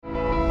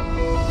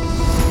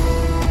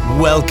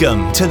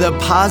Welcome to the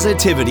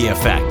Positivity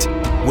Effect,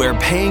 where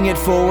paying it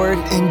forward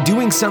and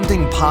doing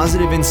something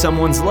positive in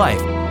someone's life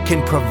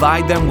can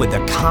provide them with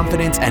the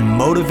confidence and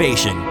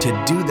motivation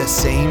to do the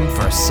same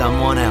for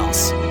someone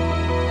else.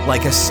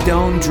 Like a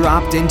stone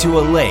dropped into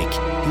a lake,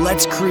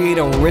 let's create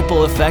a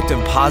ripple effect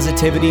of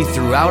positivity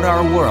throughout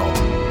our world.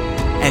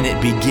 And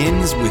it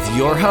begins with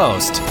your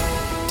host,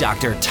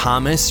 Dr.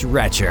 Thomas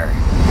Retcher.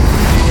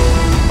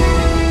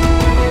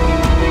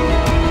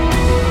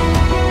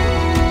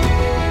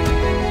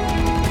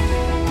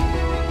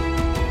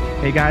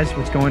 Hey guys,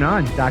 what's going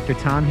on? Dr.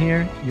 Tom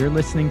here. You're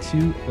listening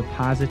to The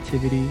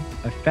Positivity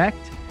Effect.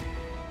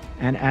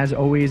 And as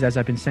always, as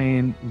I've been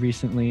saying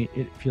recently,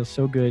 it feels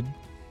so good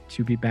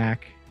to be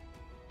back,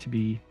 to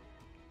be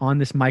on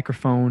this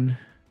microphone,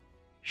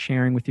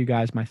 sharing with you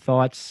guys my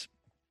thoughts,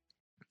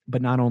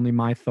 but not only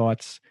my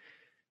thoughts,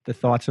 the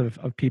thoughts of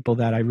people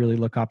that I really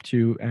look up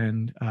to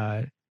and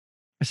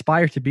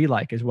aspire to be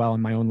like as well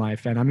in my own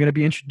life. And I'm going to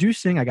be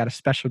introducing, I got a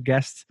special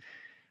guest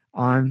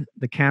on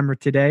the camera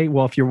today.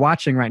 Well, if you're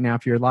watching right now,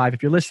 if you're live,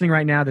 if you're listening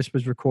right now, this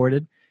was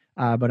recorded,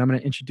 but I'm going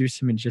to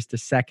introduce him in just a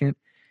second.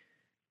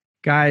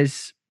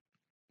 Guys,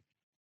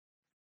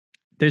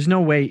 there's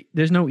no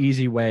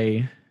easy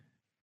way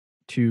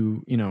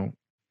to,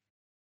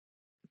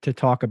 to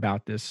talk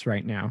about this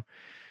right now.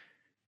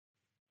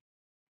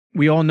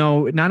 We all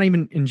know, not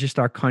even in just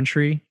our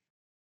country,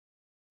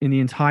 in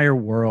the entire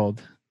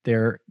world,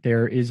 there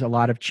is a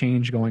lot of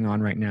change going on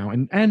right now.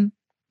 And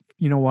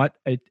you know what?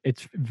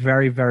 It's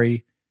very,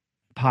 very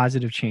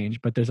positive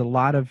change, but there's a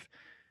lot of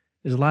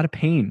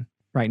pain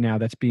right now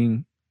that's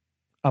being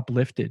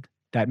uplifted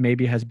that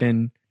maybe has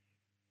been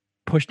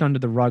pushed under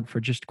the rug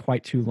for just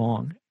quite too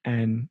long.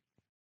 And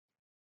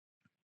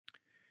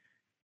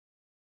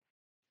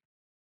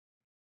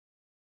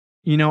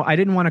I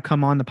didn't want to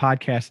come on the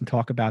podcast and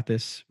talk about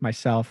this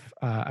myself.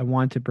 I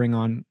wanted to bring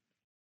on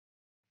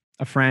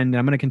a friend.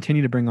 I'm going to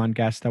continue to bring on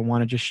guests. I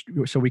want to just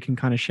so we can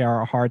kind of share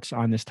our hearts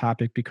on this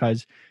topic,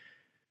 because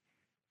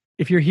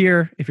if you're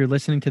here, if you're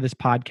listening to this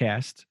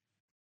podcast,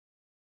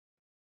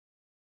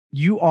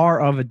 you are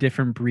of a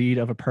different breed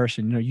of a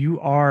person. You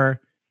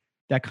are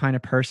that kind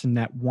of person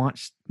that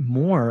wants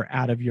more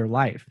out of your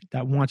life,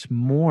 that wants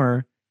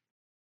more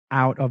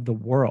out of the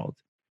world,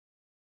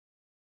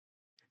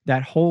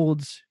 that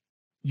holds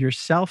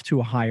yourself to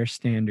a higher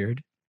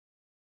standard,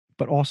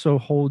 but also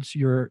holds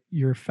your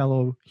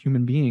fellow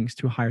human beings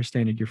to a higher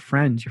standard, your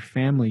friends, your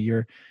family,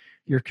 your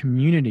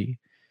community.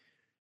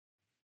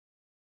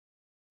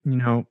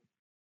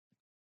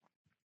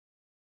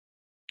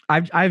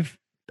 I've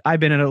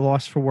been at a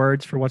loss for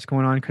words for what's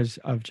going on, because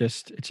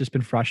it's just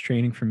been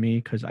frustrating for me,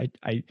 because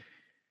I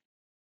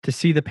to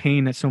see the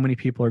pain that so many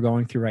people are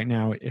going through right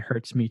now, it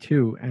hurts me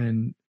too.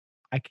 And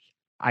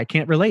I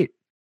can't relate,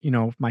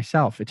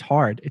 myself. It's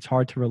hard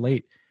to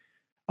relate.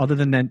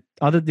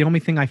 The only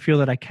thing I feel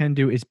that I can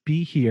do is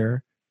be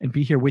here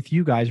with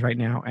you guys right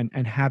now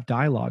and have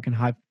dialogue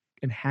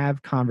and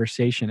have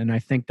conversation. And I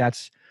think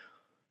that's,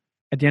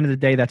 at the end of the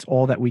day, that's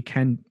all that we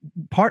can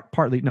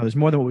partly. No, there's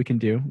more than what we can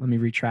do. Let me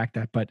retract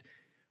that. But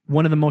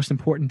one of the most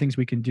important things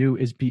we can do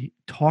is be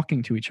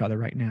talking to each other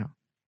right now.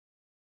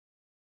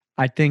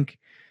 I think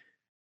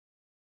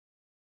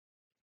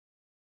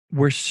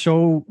we're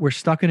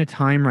stuck in a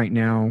time right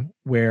now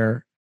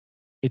where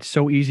it's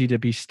so easy to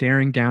be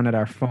staring down at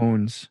our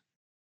phones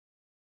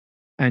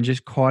and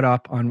just caught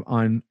up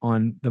on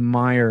the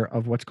mire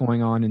of what's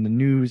going on in the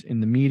news,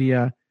 in the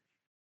media,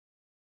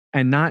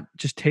 and not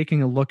just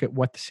taking a look at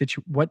what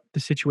the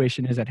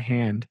situation is at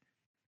hand,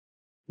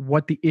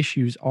 what the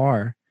issues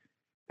are,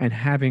 and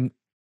having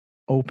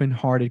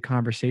open-hearted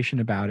conversation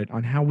about it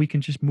on how we can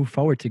just move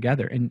forward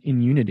together in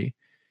unity.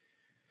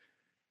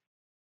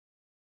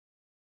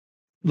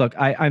 Look,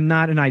 I'm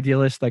not an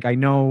idealist. Like, I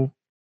know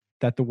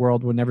that the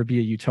world will never be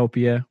a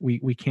utopia.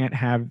 We can't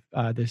have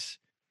this.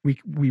 We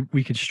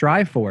can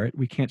strive for it.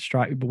 We can't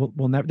strive.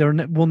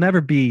 There will never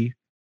be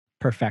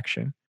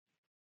perfection,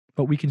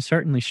 but we can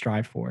certainly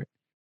strive for it.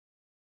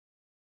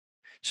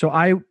 So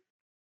I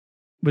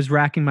was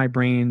racking my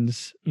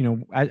brains,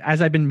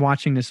 as I've been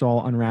watching this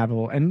all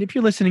unravel. And if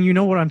you're listening, you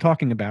know what I'm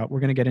talking about. We're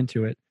going to get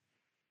into it.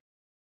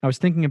 I was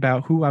thinking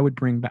about who I would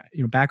bring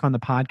back on the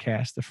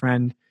podcast, a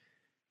friend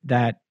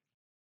that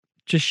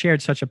just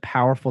shared such a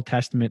powerful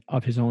testament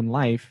of his own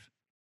life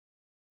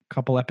a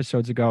couple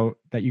episodes ago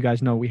that you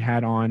guys know we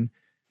had on.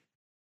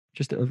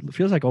 Just, it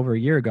feels like over a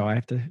year ago. I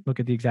have to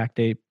look at the exact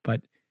date. But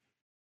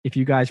if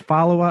you guys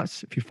follow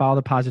us, if you follow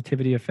The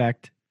Positivity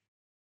Effect,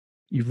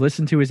 you've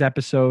listened to his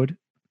episode.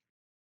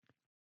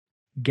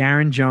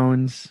 Garen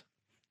Jones,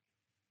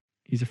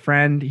 he's a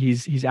friend.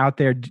 He's out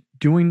there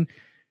doing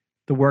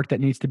the work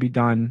that needs to be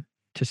done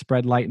to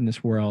spread light in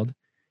this world.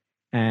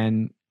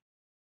 And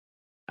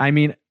I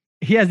mean,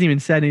 he hasn't even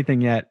said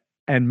anything yet,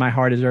 and my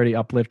heart is already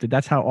uplifted.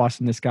 That's how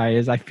awesome this guy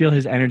is. I feel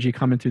his energy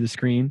coming through the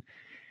screen.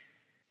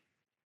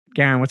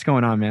 Garen, what's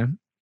going on, man?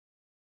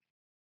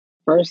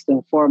 First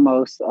and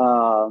foremost,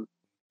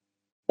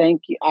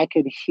 thank you. I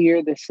could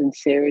hear the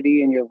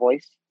sincerity in your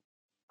voice.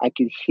 I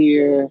could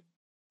hear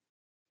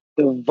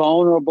the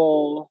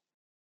vulnerable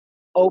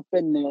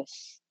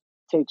openness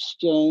to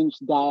exchange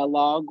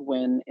dialogue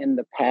when in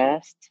the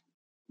past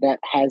that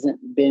hasn't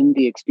been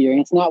the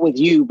experience, not with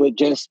you, but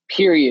just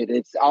period.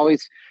 It's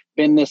always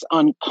been this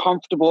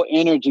uncomfortable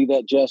energy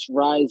that just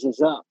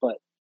rises up. But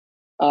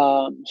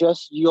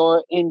just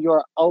your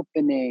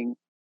opening,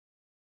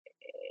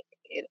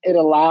 it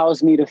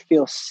allows me to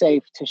feel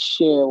safe to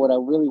share what I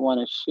really want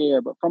to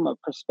share, but from a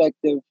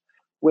perspective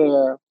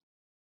where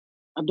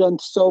I've done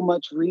so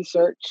much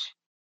research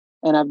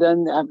and I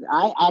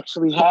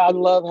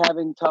love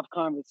having tough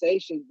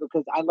conversations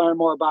because I learn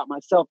more about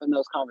myself in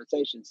those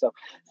conversations. So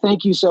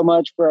thank you so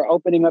much for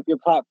opening up your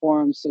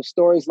platform. So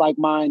stories like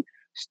mine,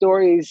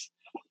 stories,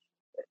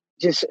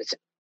 just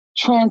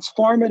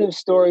transformative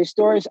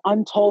stories,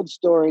 untold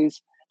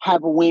stories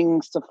have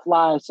wings to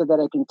fly so that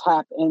I can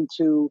tap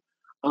into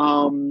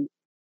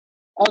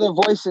other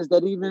voices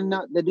that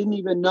didn't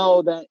even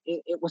know that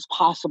it was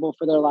possible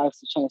for their lives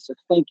to change. So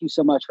thank you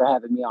so much for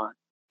having me on.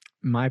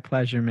 My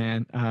pleasure,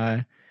 man.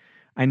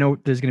 I know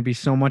there's going to be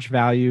so much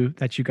value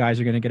that you guys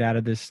are going to get out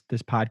of this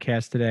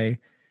podcast today,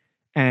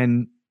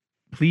 and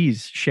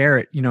please share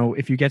it. You know,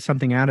 if you get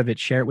something out of it,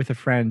 share it with a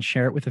friend,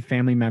 share it with a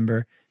family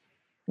member.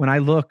 When I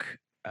look,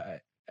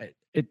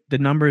 the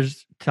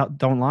numbers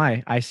don't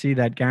lie. I see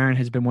that Garin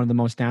has been one of the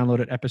most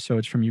downloaded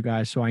episodes from you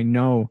guys, so I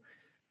know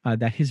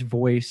that his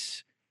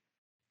voice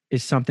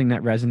is something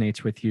that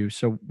resonates with you.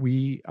 So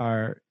we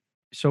are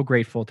so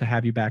grateful to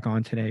have you back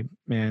on today,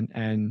 man.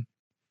 And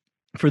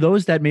for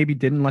those that maybe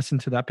didn't listen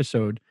to the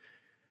episode,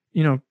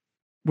 you know,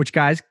 which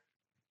guys,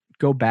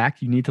 go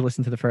back. You need to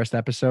listen to the first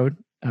episode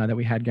that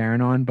we had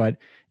Garin on. But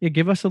yeah,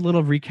 give us a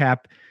little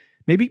recap.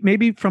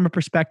 Maybe from a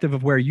perspective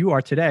of where you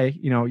are today.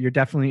 You know, you're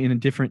definitely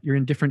you're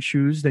in different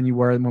shoes than you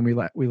were when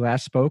we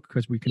last spoke,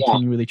 because we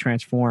continually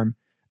transform.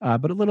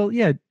 But a little,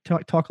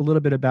 talk a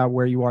little bit about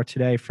where you are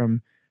today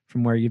from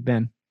where you've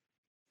been.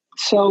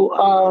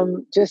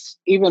 So just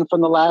even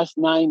from the last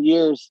 9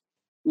 years,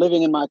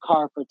 living in my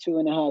car for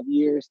 2.5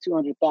 years,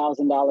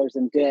 $200,000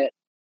 in debt,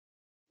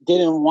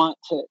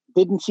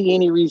 didn't see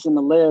any reason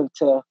to live,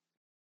 to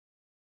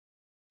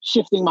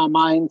shifting my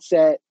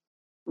mindset,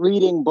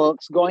 reading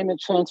books, going to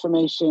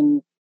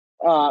transformation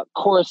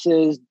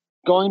courses,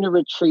 going to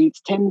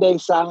retreats, 10-day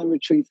silent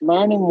retreats,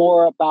 learning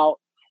more about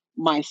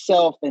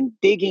myself and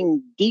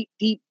digging deep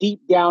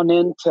down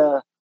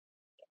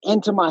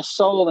into my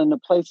soul and the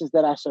places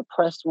that I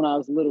suppressed when I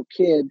was a little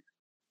kid,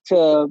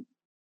 to,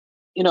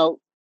 you know,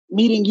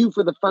 meeting you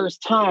for the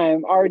first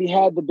time, already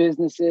had the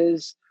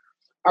businesses,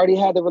 already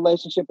had the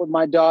relationship with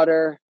my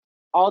daughter,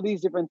 all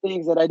these different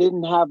things that I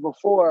didn't have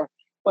before.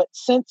 But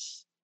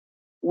since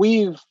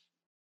we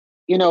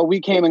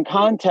came in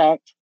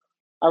contact,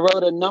 I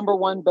wrote a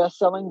 #1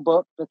 best-selling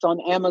book that's on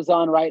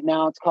Amazon right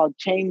now. It's called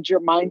Change Your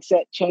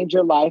Mindset, Change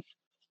Your Life.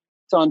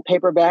 It's on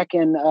paperback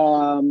and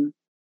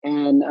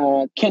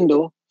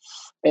Kindle,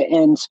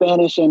 in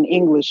Spanish and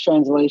English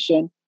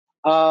translation.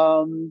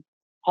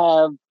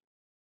 Have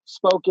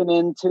spoken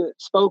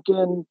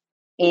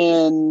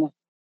in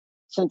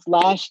since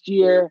last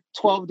year,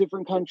 12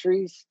 different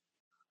countries.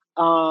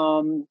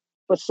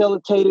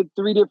 Facilitated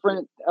 3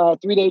 different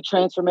 3-day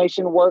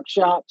transformation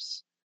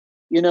workshops.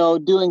 You know,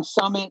 doing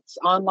summits,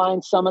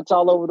 online summits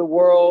all over the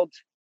world.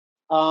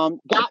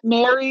 Got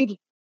married.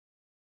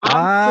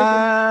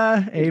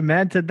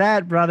 Amen to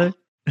that, brother.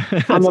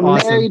 I'm a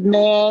married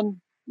man.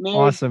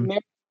 Awesome.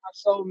 Married my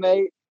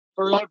soulmate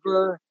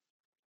forever.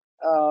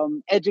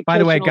 Educational. By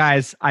the way,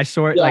 guys, I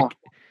saw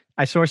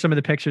some of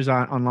the pictures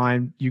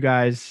online. You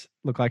guys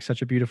look like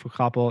such a beautiful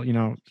couple. You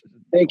know,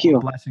 thank you.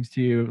 Blessings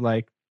to you.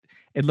 Like,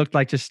 it looked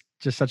like just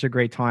such a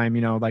great time.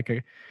 You know,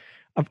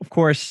 of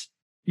course,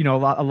 you know,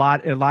 a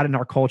lot in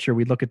our culture,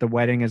 we look at the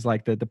wedding as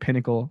like the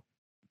pinnacle,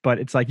 but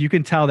it's like you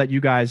can tell that you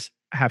guys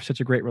have such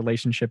a great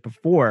relationship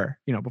before,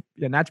 you know,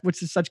 and that's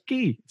what's such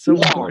key. It's so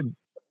important.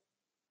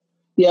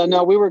 Yeah,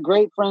 no, we were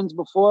great friends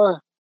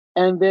before,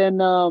 and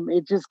then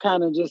it just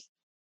kind of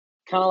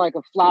like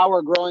a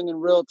flower growing in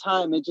real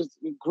time. It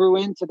grew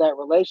into that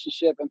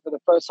relationship, and for the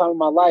first time in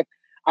my life,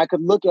 I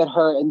could look at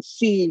her and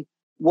see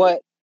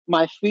what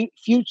my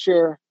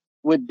future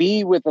would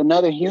be with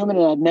another human,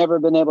 and I'd never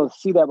been able to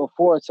see that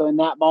before. So in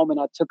that moment,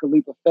 I took a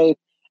leap of faith,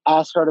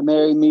 asked her to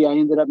marry me. I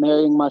ended up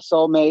marrying my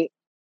soulmate,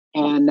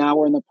 and now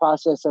we're in the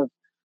process of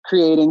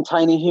creating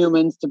tiny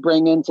humans to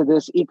bring into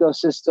this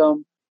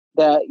ecosystem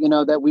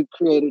that we've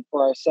created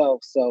for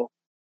ourselves. So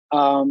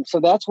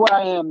that's where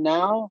I am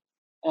now,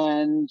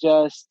 and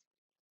just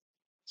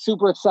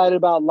super excited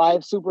about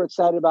life, super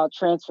excited about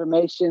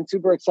transformation,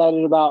 super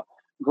excited about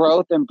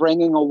growth and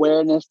bringing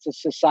awareness to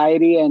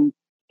society and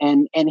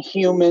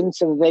humans,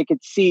 so that they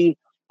could see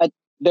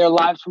their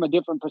lives from a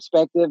different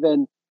perspective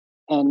and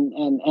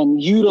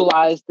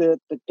utilize the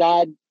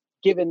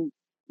God-given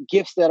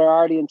gifts that are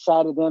already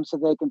inside of them, so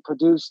they can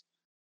produce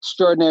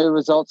extraordinary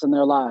results in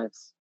their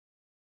lives.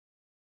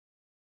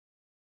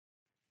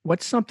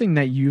 What's something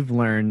that you've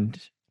learned?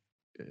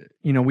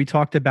 You know, we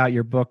talked about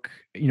your book,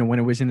 you know, when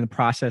it was in the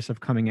process of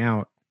coming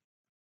out.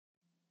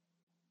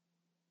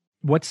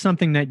 what's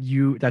something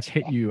that's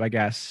hit you, I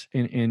guess,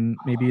 in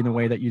maybe in a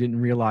way that you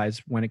didn't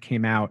realize when it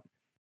came out?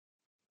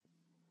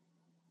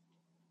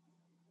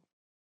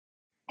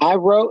 I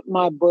wrote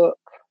my book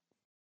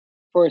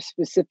for a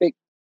specific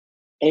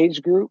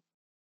age group,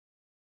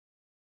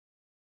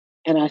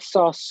 and I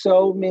saw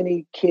so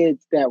many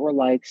kids that were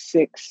like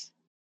 6,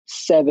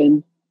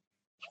 7,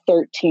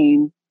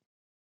 13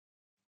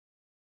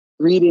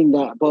 reading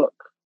that book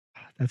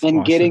That's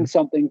and getting awesome.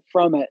 something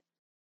from it.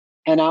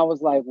 And I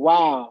was like,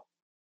 wow,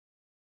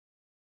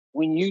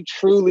 when you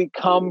truly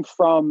come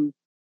from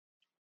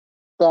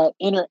that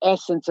inner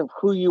essence of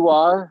who you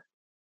are,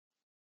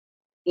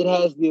 it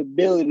has the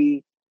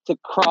ability to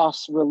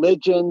cross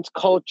religions,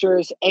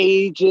 cultures,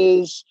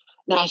 ages,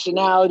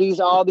 nationalities,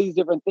 all these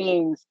different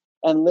things.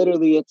 And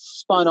literally it's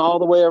spun all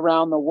the way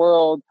around the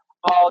world,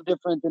 all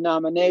different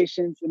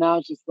denominations. And I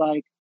was just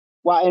like,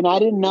 wow. And I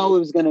didn't know it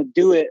was going to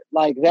do it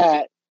like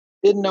that.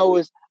 Didn't know it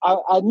was,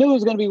 I knew it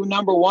was going to be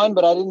number one,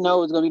 but I didn't know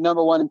it was going to be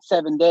number one in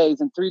 7 days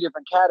in 3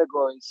 different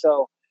categories.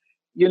 So,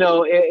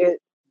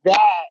 that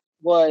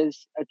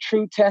was a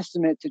true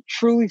testament to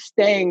truly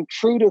staying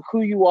true to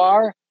who you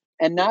are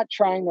and not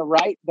trying to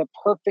write the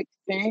perfect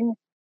thing,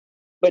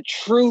 but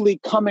truly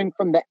coming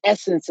from the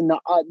essence and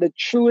the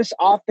truest,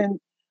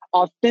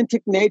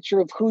 authentic nature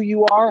of who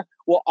you are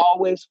will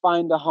always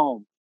find a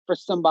home for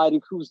somebody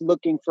who's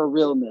looking for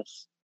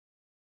realness.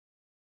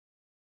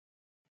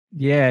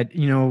 Yeah,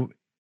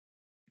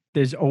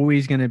 there's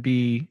always going to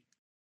be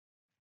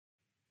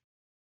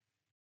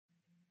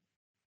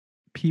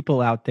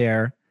people out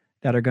there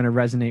that are going to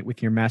resonate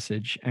with your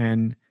message,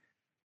 and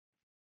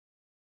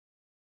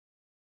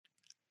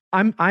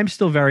I'm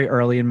still very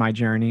early in my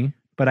journey,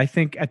 but I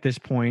think at this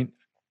point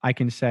I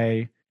can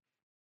say,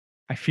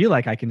 I feel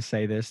like I can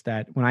say this,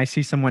 that when I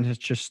see someone who's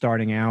just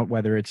starting out,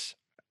 whether it's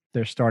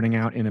they're starting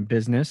out in a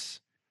business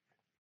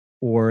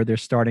or they're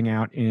starting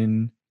out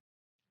in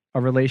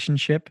a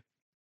relationship,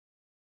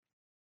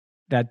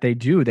 that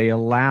they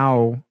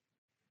allow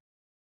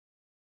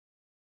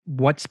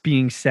what's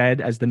being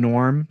said as the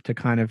norm to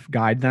kind of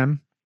guide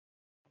them,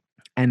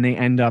 and they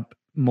end up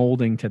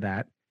molding to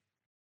that.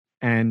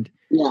 And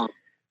Yeah.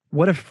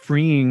 what a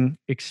freeing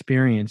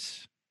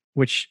experience,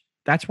 which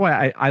that's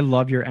why I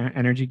love your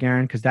energy,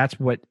 Garen, because that's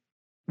what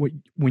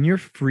when you're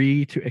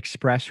free to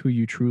express who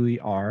you truly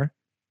are,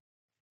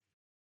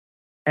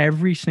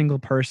 every single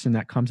person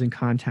that comes in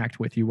contact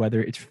with you,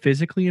 whether it's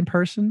physically in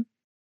person,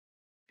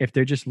 if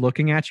they're just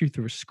looking at you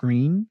through a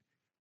screen,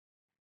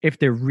 if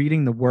they're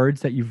reading the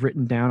words that you've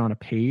written down on a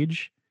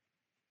page,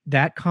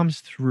 that comes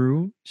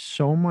through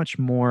so much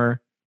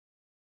more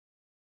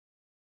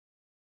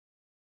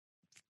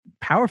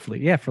powerfully.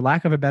 Yeah, for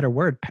lack of a better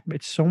word,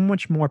 it's so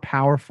much more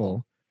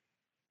powerful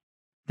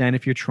than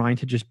if you're trying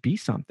to just be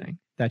something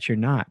that you're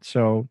not.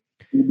 So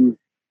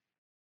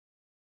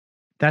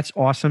that's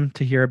awesome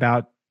to hear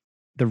about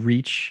the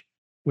reach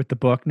with the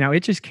book. Now, it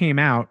just came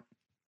out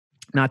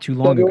not too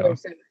long ago.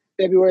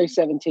 February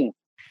 17th.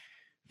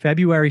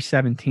 February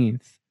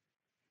 17th.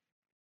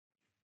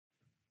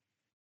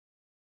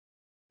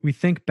 We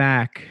think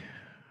back,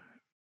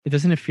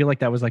 doesn't it feel like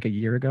that was like a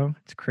year ago?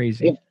 It's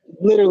crazy. It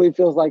literally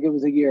feels like it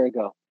was a year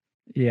ago.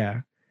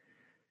 Yeah.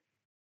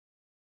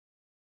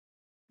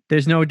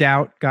 There's no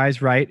doubt,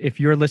 guys, right? If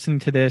you're listening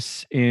to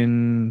this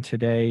in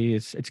today,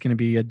 it's going to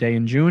be a day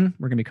in June.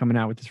 We're going to be coming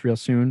out with this real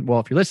soon. Well,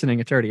 if you're listening,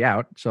 it's already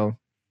out. So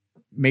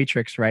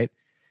Matrix, right?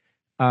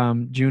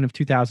 June of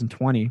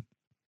 2020.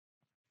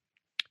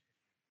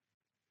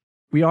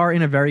 We are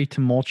in a very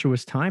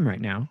tumultuous time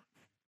right now.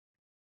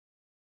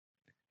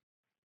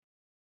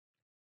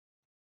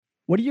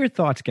 What are your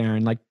thoughts,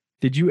 Garen? Like,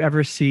 did you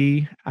ever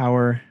see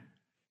our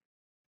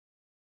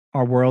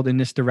world in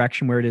this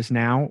direction where it is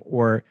now,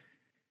 or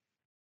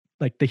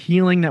like the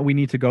healing that we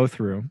need to go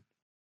through?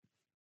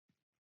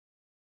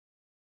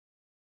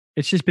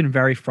 It's just been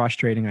very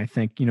frustrating, I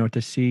think,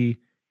 to see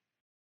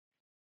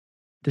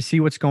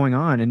what's going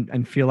on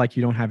and feel like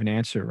you don't have an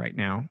answer right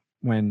now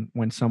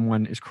when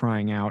someone is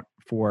crying out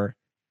for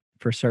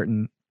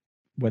certain,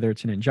 whether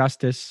it's an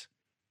injustice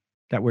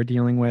that we're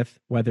dealing with,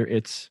 whether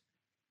it's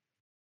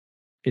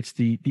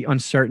the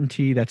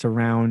uncertainty that's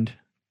around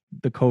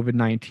the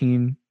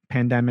COVID-19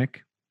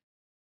 pandemic.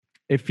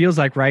 It feels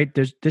like, right,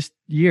 there's this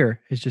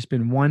year has just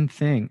been one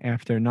thing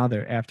after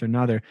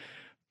another,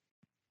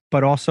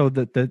 but also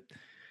the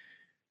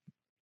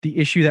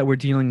issue that we're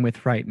dealing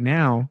with right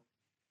now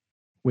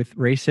with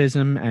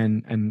racism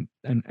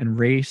and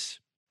race,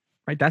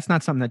 right? That's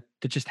not something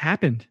that just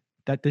happened.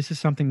 That this is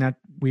something that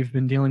we've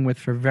been dealing with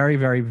for very,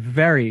 very,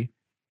 very,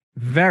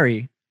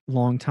 very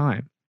long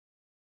time.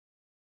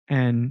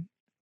 And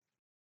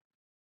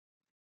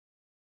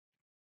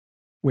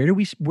where do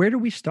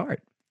we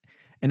start?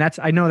 And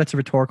I know that's a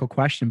rhetorical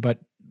question, but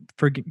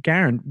for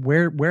Garen,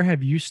 where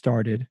have you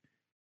started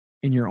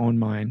in your own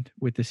mind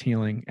with this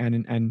healing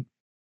and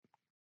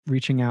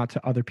reaching out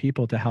to other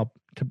people to help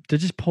to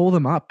just pull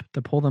them up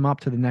to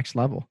the next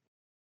level?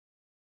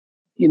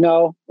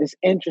 It's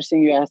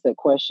interesting you asked that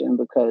question,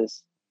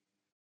 because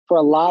for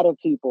a lot of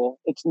people,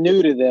 it's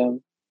new to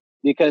them,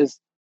 because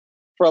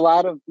for a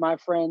lot of my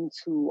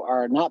friends who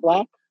are not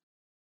Black,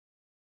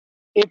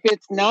 if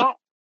it's not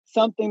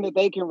something that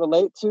they can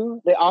relate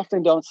to, they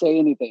often don't say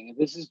anything.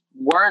 This is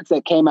words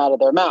that came out of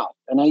their mouth.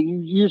 And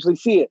you usually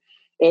see it.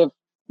 If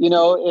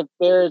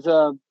there's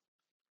a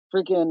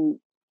freaking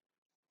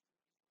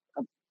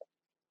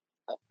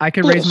I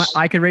could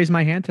raise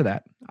my hand to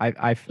that.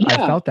 I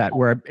felt that,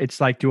 where it's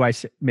like,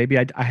 maybe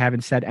I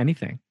haven't said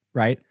anything,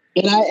 right?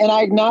 And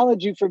I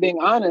acknowledge you for being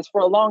honest.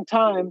 For a long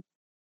time,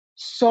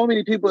 so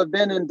many people have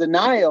been in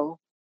denial.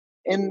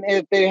 And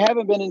if they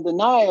haven't been in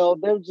denial,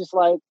 they're just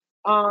like,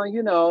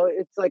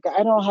 it's like,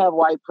 I don't have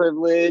white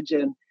privilege,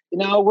 and,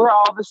 we're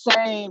all the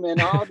same and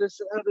all this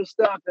other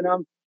stuff.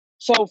 And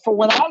so for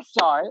when I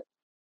saw it,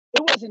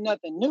 it wasn't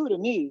nothing new to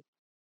me.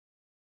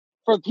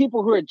 For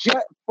people who are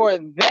for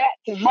that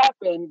to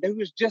happen,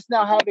 who's just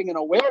now having an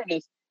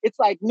awareness, it's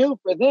like new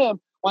for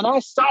them. When I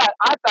saw it,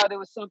 I thought it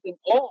was something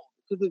old,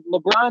 because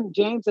LeBron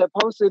James had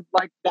posted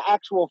like the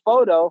actual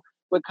photo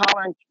with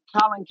Colin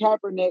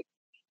Kaepernick,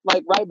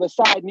 like right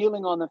beside,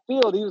 kneeling on the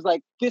field. He was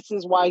like, this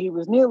is why he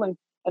was kneeling.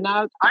 And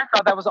I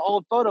thought that was an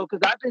old photo,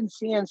 because I've been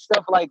seeing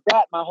stuff like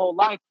that my whole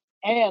life,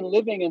 and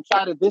living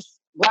inside of this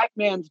Black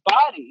man's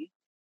body.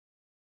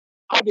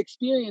 I've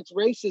experienced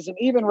racism,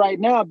 even right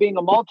now, being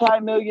a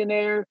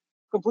multimillionaire,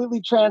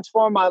 completely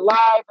transformed my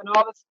life and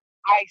all this.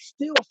 I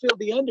still feel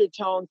the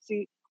undertone.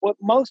 See, what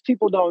most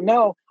people don't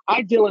know,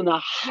 I deal in a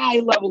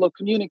high level of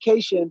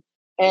communication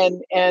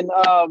and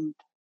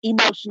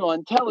emotional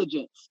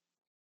intelligence.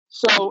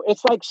 So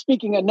it's like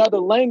speaking another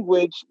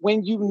language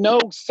when you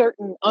know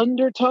certain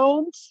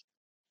undertones,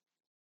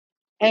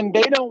 and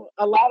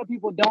a lot of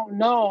people don't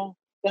know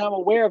that I'm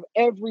aware of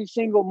every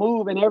single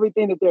move and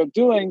everything that they're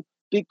doing,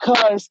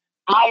 because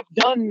I've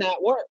done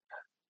that work.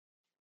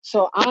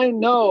 So I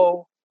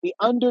know the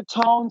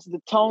undertones, the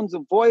tones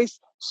of voice,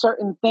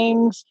 certain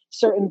things,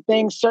 certain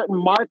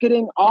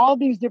marketing, all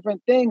these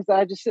different things that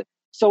I just said.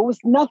 So it was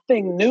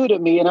nothing new to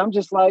me. And I'm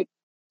just like,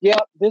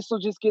 yep, this will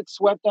just get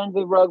swept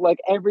under the rug like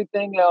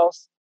everything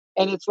else.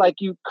 And it's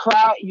like you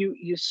cry,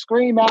 you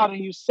scream out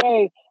and you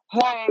say,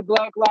 hey,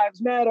 Black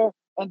Lives Matter.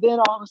 And then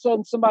all of a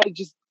sudden somebody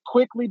just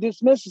quickly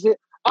dismisses it.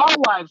 All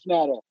lives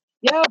matter.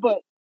 Yeah, but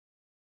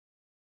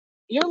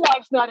your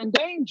life's not in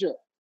danger.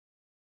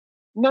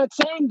 I'm not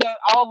saying that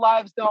all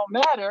lives don't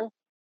matter.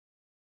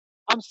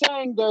 I'm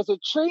saying there's a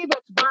tree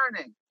that's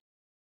burning.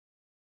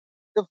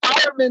 The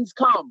firemen's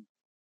come.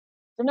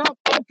 They're not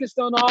focused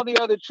on all the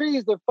other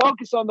trees. They're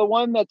focused on the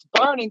one that's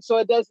burning so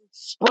it doesn't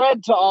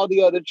spread to all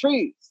the other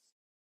trees.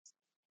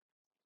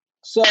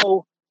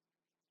 So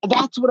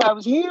that's what I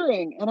was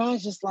hearing. And I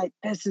was just like,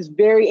 this is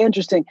very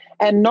interesting.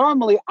 And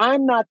normally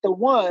I'm not the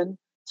one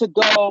to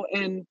go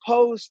and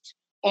post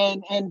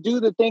and do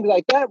the things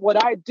like that.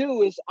 What I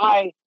do is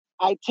I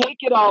take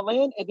it all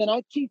in, and then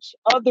I teach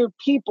other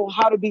people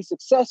how to be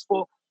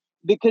successful,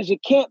 because you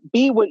can't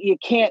be what you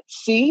can't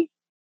see.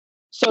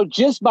 So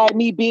just by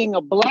me being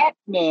a Black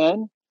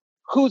man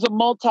who's a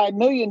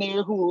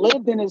multimillionaire who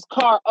lived in his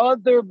car,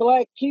 other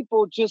Black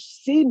people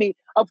just see me.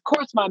 Of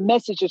course, my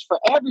message is for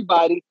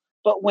everybody,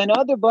 but when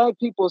other Black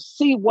people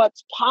see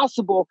what's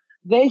possible,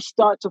 they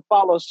start to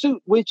follow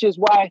suit, which is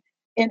why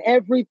in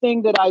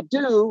everything that I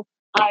do,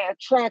 I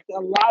attract a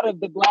lot of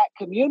the Black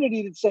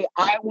community that say,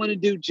 I want to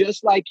do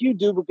just like you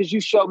do because you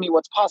show me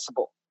what's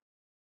possible.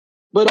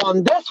 But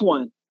on this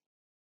one,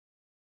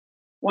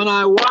 when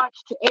I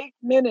watched 8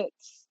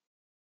 minutes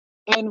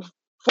and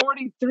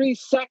 43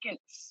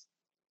 seconds,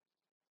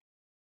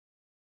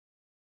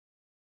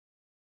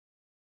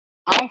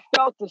 I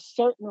felt a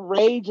certain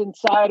rage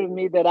inside of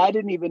me that I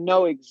didn't even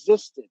know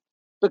existed,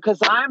 because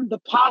I'm the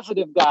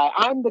positive guy.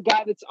 I'm the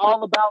guy that's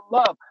all about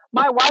love.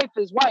 My wife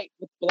is white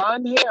with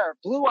blonde hair,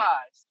 blue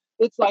eyes.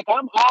 It's like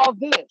I'm all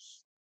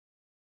this.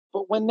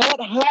 But when that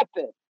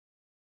happened,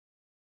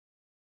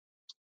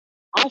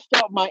 I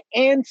felt my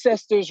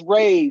ancestors'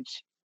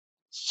 rage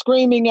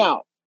screaming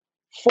out.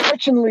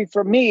 Fortunately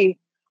for me,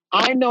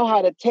 I know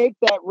how to take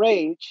that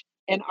rage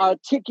and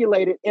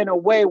articulate it in a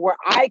way where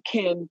I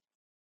can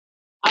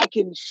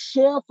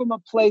share from a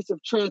place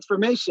of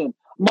transformation.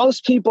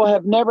 Most people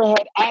have never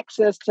had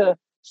access to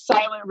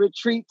silent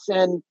retreats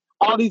and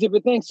all these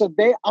different things. So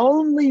they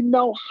only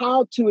know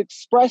how to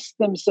express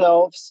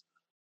themselves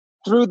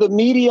through the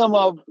medium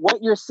of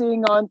what you're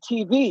seeing on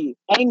TV: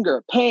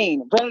 anger,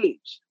 pain,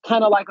 rage,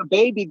 kind of like a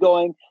baby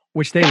going,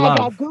 which they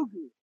love.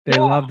 Goo-goo. They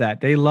love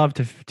that. They love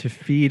to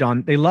feed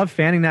on, they love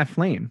fanning that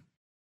flame.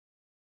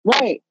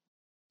 Right.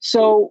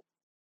 So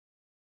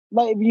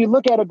like if you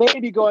look at a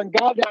baby going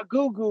gaga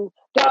goo goo,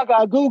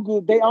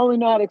 they only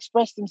know how to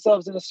express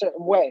themselves in a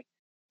certain way.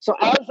 So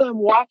as I'm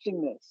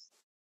watching this,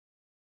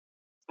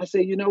 I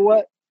say, you know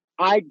what?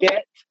 I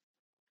get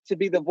to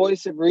be the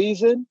voice of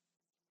reason.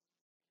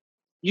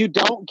 You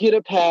don't get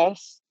a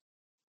pass.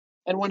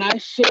 And when I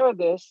share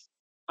this,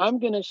 I'm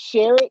going to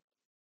share it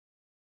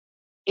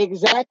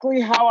exactly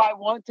how I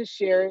want to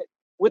share it,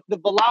 with the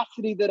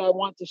velocity that I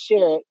want to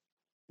share it.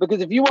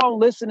 Because if you won't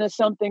listen to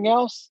something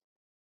else,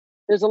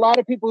 there's a lot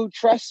of people who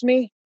trust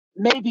me.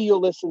 Maybe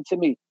you'll listen to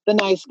me, the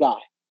nice guy.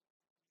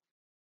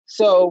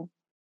 So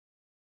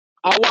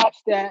I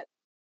watched that,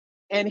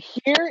 and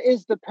here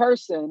is the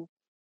person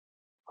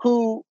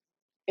who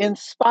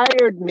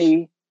inspired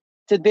me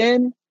to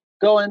then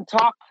go and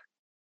talk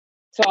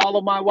to all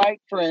of my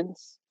white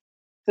friends,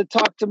 to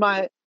talk to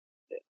my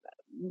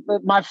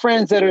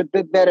friends that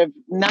have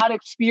not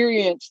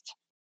experienced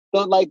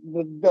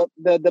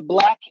the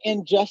black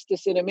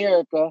injustice in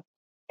America,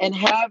 and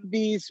have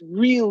these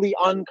really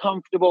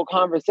uncomfortable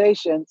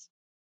conversations,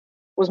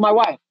 was my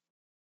wife.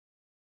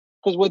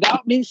 Because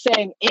without me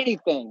saying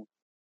anything,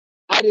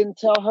 I didn't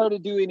tell her to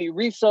do any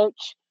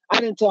research. I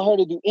didn't tell her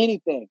to do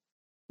anything.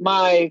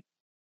 My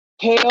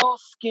pale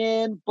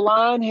skin,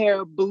 blonde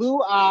hair,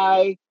 blue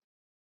eye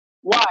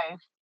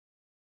wife,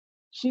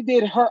 she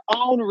did her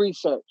own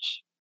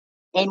research.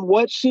 And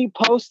what she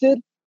posted,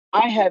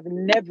 I have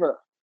never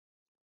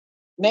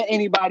met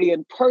anybody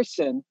in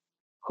person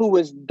who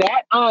was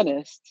that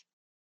honest.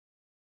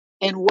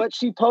 And what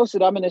she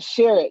posted, I'm going to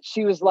share it.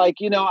 She was like,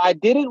 I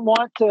didn't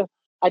want to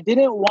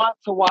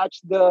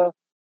watch the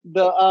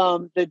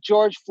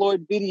George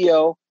Floyd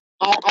video.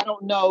 I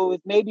don't know.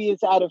 Maybe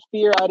it's out of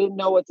fear. I didn't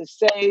know what to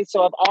say.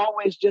 So I've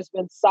always just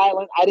been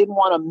silent. I didn't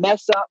want to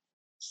mess up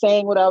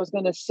saying what I was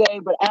going to say.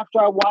 But after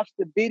I watched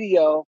the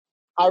video,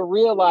 I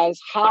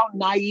realized how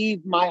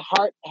naive my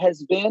heart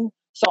has been.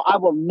 So I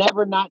will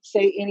never not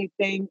say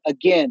anything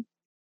again.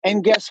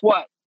 And guess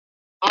what?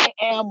 I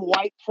am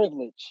white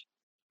privilege.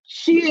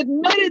 She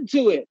admitted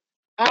to it.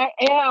 I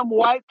am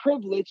white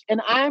privilege,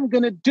 and I'm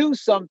going to do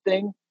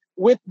something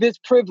with this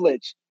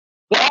privilege.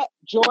 That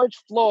George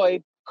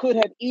Floyd could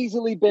have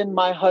easily been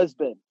my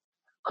husband,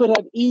 could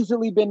have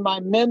easily been my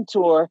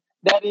mentor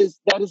that is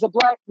a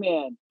black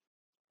man,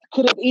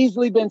 could have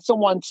easily been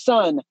someone's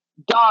son,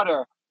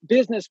 daughter,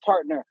 business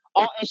partner.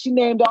 And she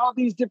named all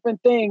these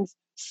different things.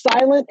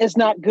 Silent is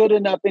not good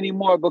enough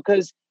anymore,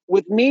 because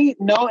with me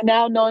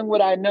now knowing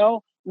what I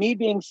know, me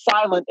being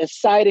silent is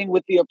siding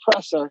with the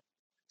oppressor.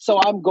 So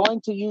I'm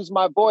going to use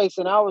my voice.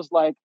 And I was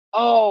like,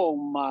 oh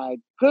my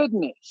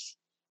goodness.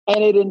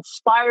 And it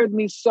inspired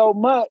me so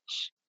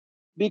much,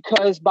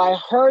 because by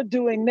her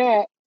doing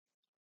that,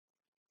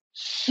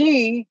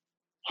 she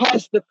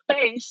has the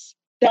face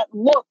that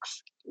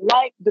looks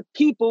like the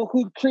people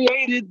who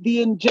created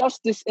the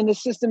injustice in the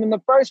system in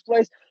the first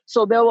place.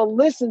 So they will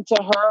listen to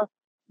her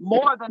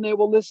more than they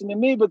will listen to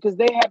me, because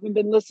they haven't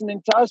been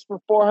listening to us for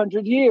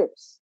 400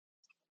 years.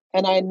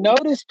 And I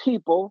noticed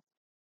people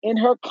in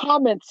her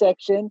comment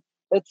section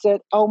that said,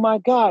 oh my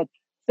God,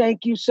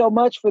 thank you so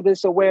much for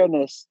this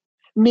awareness.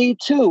 Me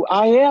too.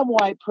 I am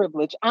white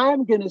privilege.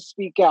 I'm going to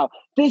speak out.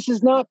 This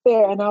is not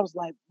fair. And I was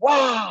like,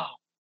 wow.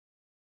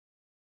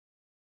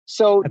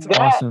 So That's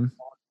awesome.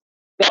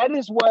 That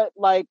is what,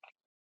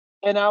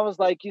 and I was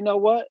like, you know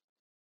what?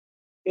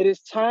 It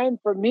is time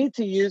for me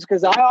to use,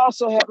 because I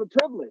also have a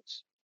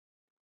privilege.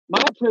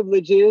 My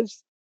privilege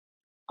is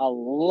a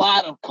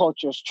lot of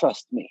cultures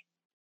trust me.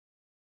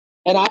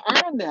 And I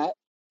earned that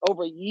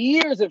over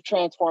years of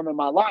transforming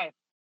my life.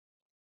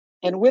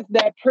 And with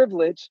that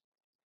privilege,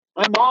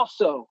 I'm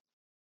also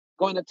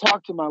going to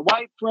talk to my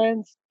white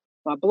friends,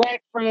 my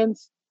black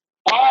friends,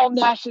 all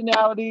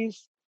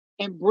nationalities,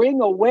 and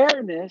bring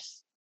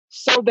awareness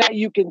so that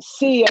you can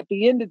see at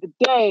the end of the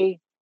day,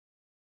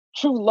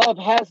 true love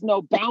has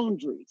no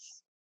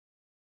boundaries.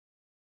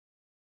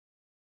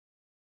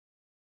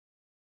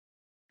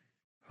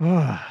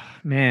 Oh,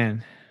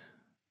 man.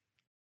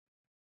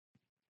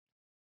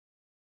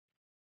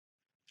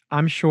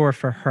 I'm sure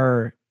for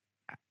her,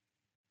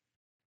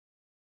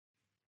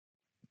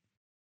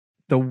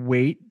 the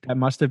weight that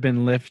must have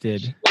been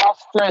lifted.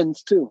 Lost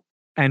friends too.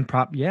 And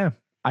yeah,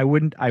 I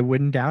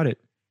wouldn't doubt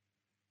it.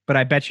 But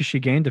I bet you she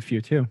gained a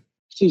few too.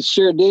 She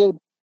sure did.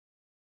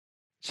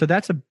 So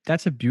that's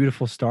a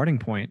beautiful starting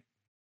point.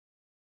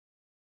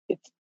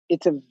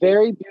 It's a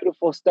very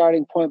beautiful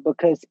starting point,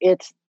 because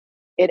it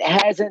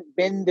hasn't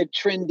been the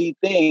trendy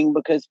thing,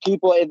 because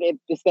people,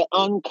 it's the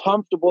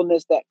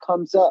uncomfortableness that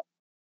comes up.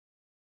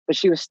 But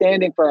she was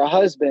standing for her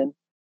husband.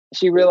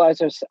 She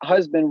realized her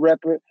husband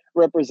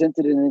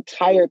represented an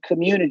entire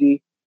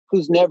community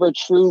who's never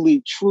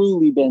truly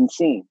been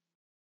seen.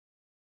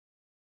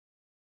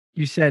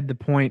 You said the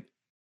point,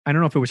 I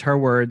don't know if it was her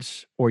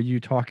words or you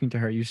talking to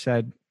her. You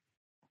said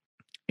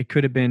it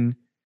could have been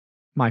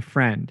my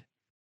friend.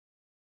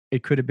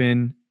 It could have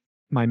been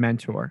my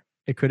mentor.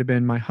 It could have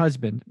been my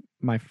husband,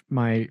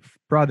 my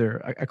brother,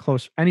 a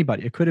close,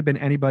 anybody. It could have been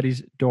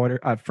anybody's daughter,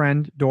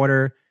 friend,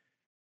 daughter,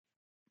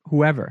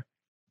 whoever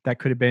that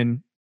could have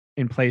been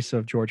in place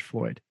of George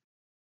Floyd.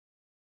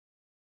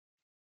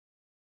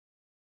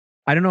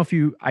 I don't know if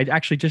I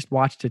actually just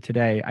watched it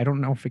today. I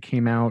don't know if it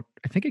came out.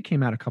 I think it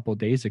came out a couple of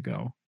days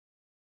ago.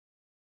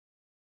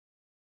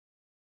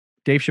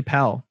 Dave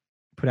Chappelle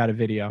put out a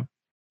video.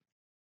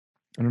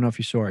 I don't know if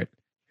you saw it.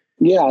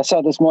 Yeah, I saw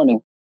it this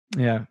morning.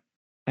 Yeah.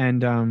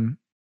 And I'm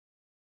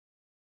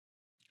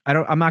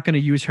not going to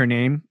use her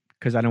name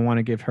because I don't want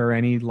to give her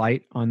any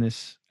light on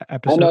this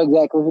episode. I know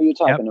exactly who you're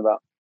talking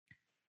about.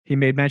 He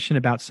made mention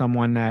about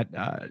someone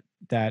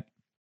that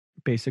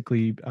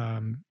basically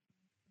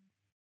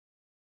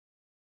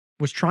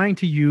was trying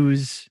to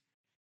use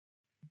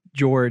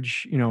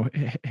George,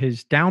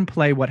 his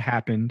downplay what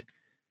happened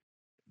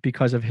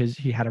because of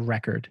he had a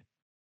record.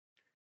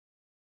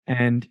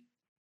 And,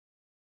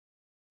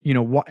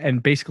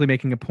 and basically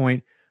making a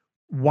point,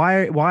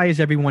 why is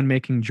everyone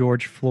making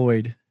George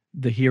Floyd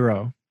the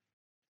hero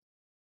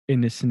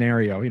in this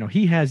scenario?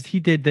 He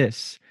did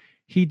this,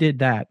 he did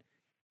that,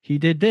 he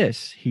did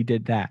this, he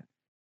did that.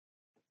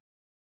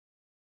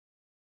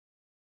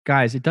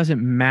 Guys, it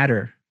doesn't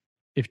matter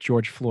if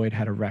George Floyd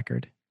had a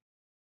record.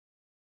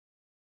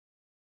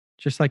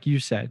 Just like you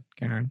said,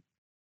 Karen.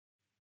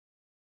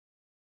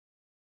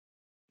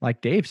 Like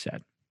Dave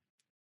said.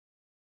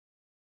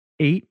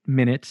 8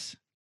 minutes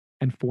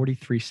and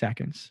 43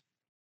 seconds.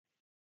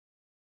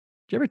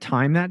 Did you ever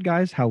time that,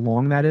 guys? How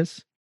long that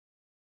is?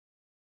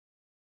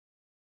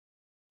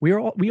 We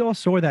all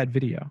saw that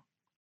video.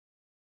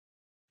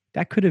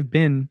 That could have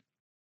been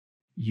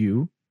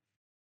you.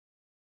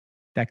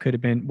 That could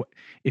have been,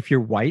 if you're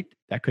white,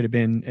 that could have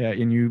been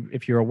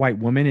if you're a white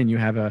woman and you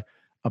have a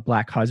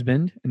black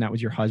husband and that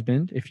was your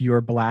husband. If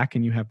you're black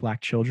and you have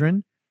black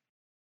children,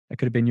 that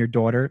could have been your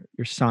daughter,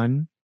 your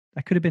son.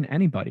 That could have been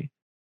anybody.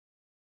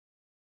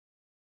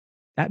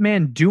 That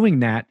man doing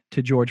that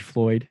to George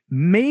Floyd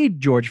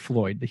made George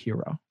Floyd the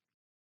hero.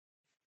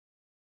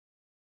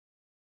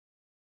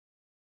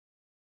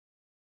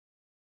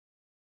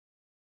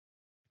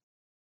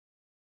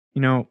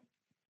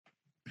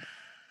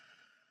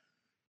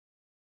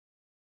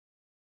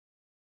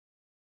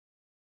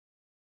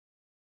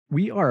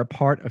 We are a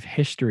part of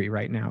history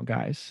right now,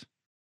 guys,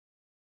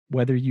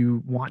 whether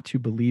you want to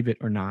believe it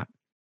or not.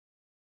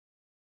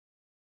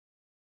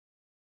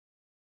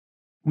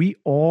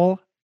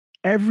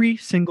 Every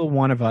single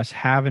one of us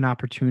have an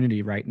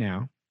opportunity right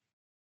now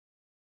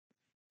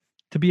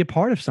to be a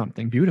part of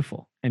something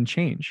beautiful and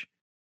change.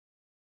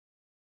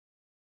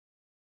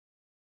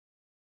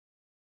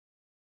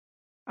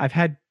 I've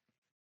had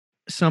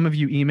some of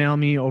you email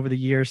me over the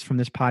years from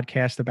this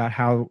podcast about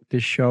how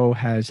this show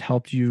has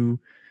helped you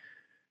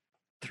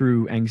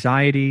through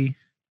anxiety,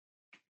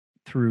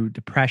 through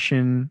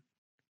depression.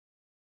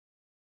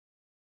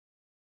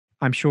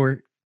 I'm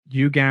sure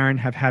you, Garen,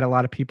 have had a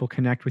lot of people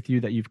connect with you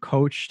that you've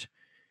coached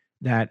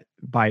that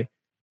by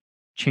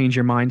change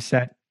your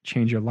mindset,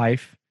 change your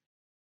life.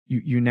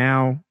 You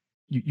now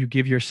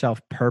give yourself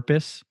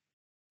purpose.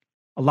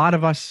 A lot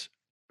of us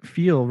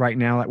feel right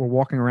now that we're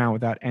walking around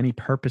without any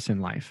purpose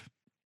in life.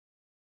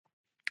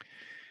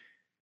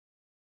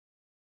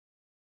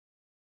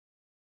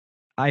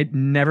 I'd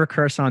never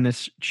curse on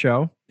this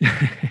show.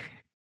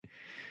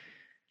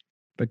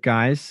 But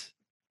guys,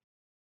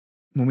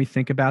 when we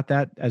think about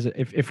that,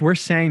 if we're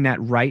saying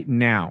that right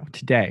now,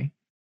 today,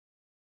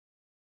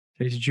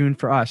 today's June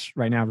for us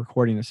right now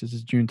recording this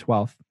is June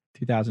 12th,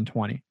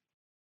 2020.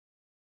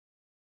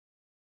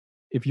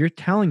 If you're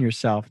telling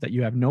yourself that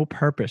you have no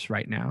purpose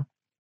right now,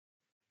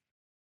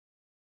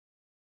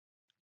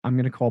 I'm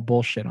going to call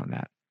bullshit on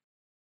that.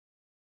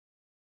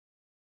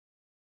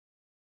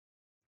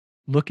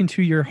 Look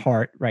into your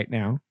heart right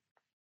now.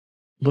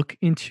 Look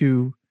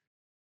into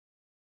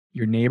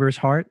your neighbor's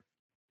heart,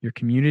 your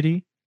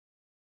community.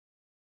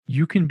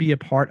 You can be a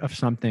part of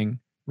something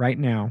right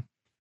now.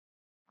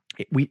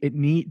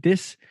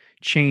 This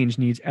change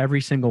needs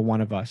every single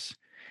one of us.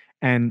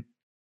 And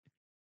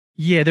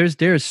yeah,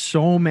 there's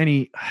so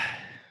many.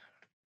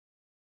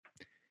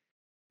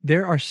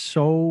 There are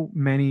so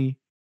many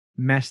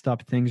messed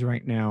up things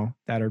right now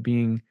that are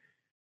being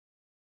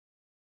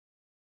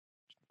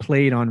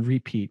played on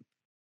repeat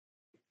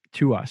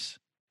to us.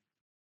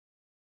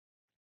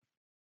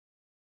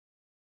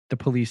 The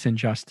police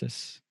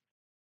injustice,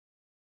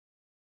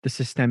 the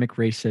systemic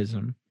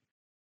racism.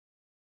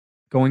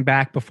 Going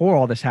back before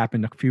all this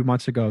happened a few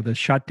months ago, the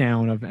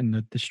shutdown and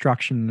the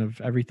destruction of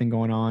everything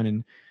going on,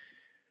 and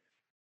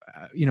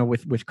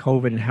with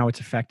COVID and how it's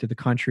affected the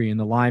country and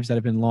the lives that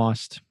have been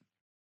lost.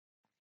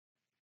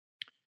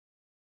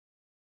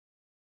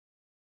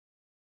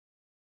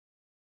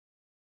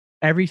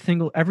 Every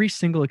single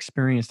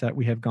experience that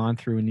we have gone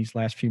through in these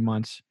last few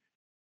months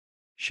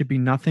should be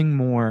nothing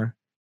more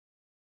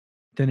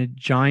than a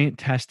giant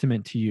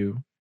testament to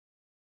you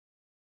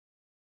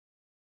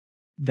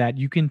that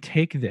you can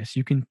take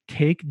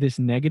this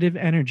negative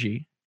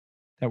energy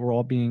that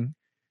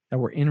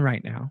we're in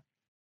right now,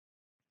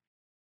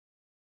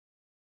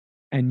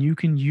 and you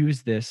can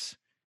use this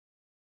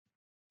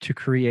to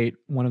create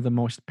one of the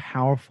most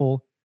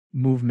powerful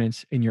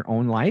movements in your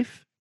own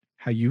life,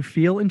 how you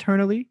feel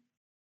internally,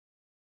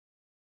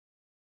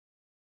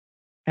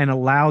 and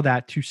allow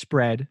that to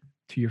spread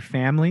to your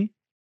family,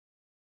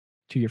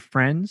 to your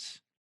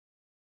friends,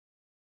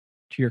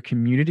 to your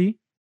community,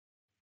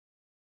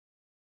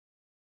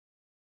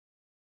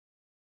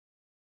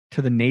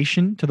 to the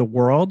nation, to the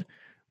world.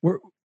 Where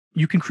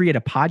you can create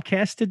a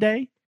podcast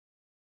today.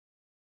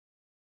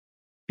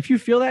 If you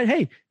feel that,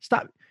 hey,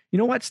 stop. You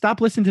know what?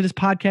 Stop listening to this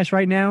podcast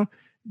right now.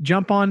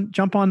 Jump on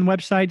the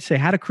website, say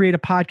how to create a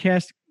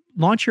podcast,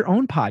 launch your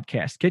own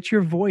podcast, get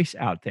your voice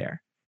out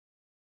there.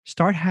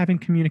 Start having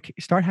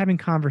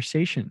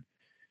conversation.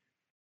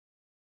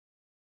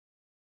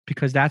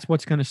 Because that's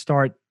what's going to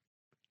start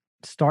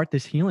start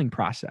this healing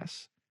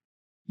process.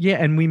 Yeah,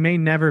 and we may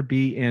never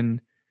be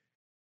in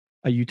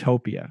a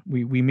utopia.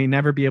 We may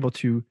never be able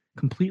to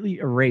completely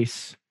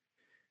erase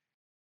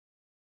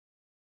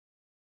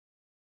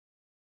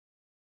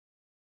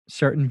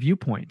certain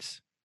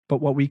viewpoints.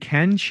 But what we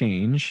can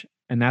change,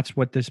 and that's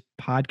what this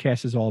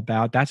podcast is all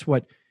about. That's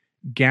what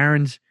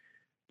Garen's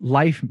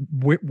life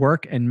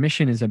work and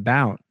mission is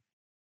about,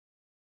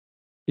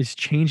 is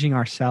changing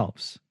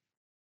ourselves.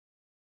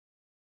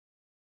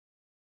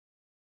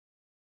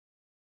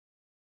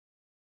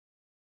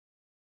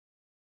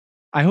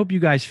 I hope you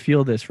guys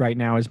feel this right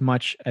now as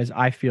much as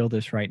I feel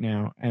this right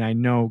now. And I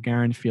know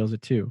Garen feels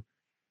it too.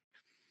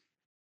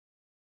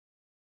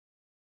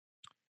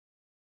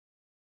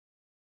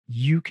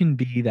 You can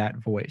be that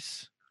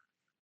voice.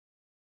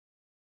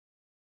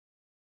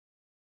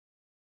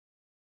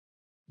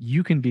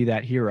 You can be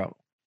that hero.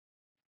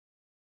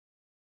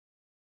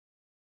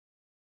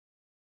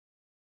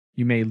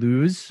 You may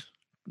lose,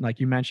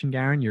 like you mentioned,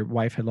 Garen, your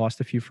wife had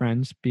lost a few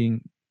friends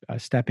being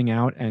stepping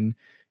out, and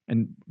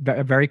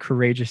a very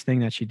courageous thing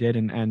that she did.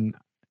 And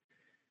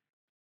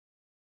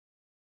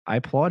I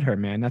applaud her,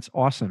 man. That's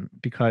awesome,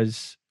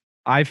 because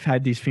I've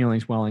had these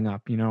feelings welling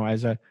up,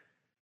 as a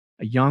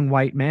young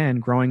white man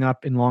growing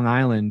up in Long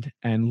Island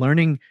and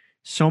learning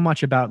so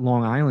much about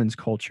Long Island's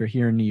culture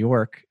here in New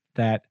York,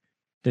 that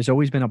there's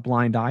always been a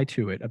blind eye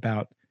to it,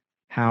 about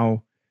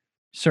how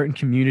certain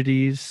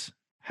communities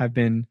have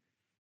been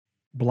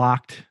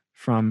blocked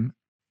from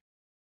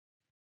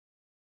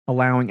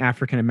allowing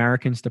African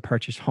Americans to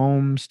purchase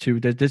homes.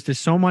 There's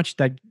so much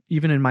that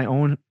even in my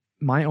own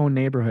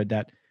neighborhood,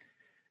 that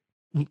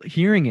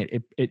hearing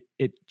it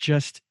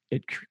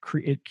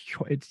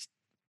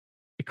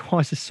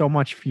causes so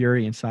much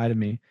fury inside of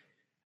me,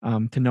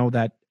 to know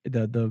that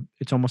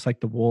it's almost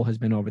like the wool has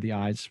been over the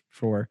eyes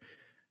for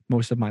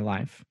most of my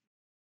life.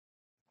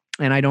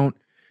 And I don't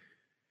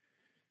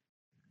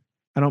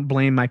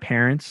blame my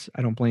parents.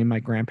 I don't blame my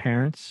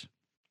grandparents.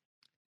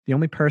 The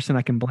only person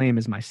I can blame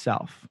is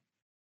myself,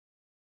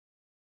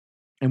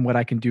 and what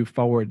I can do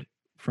forward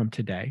from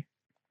today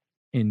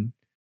in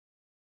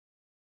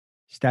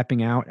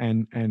stepping out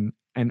and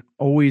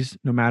always,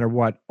 no matter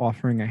what,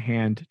 offering a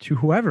hand to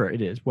whoever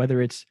it is,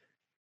 whether it's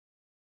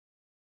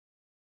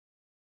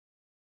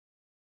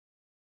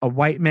a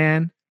white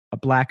man, a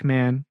black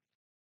man,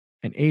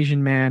 an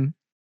Asian man,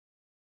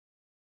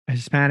 a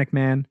Hispanic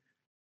man,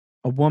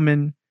 a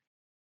woman,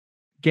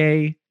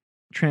 gay,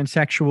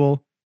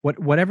 transsexual,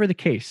 whatever the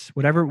case,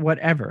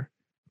 whatever,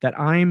 that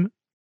I'm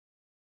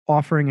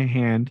offering a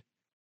hand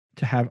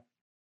to have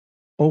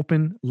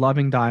open,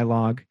 loving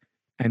dialogue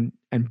and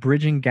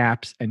bridging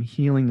gaps and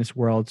healing this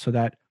world, so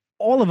that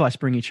all of us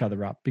bring each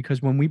other up.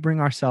 Because when we bring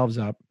ourselves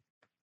up,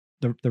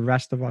 the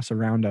rest of us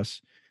around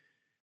us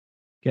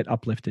get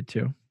uplifted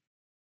too.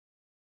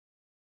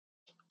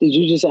 Did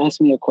you just ask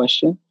me a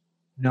question?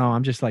 No,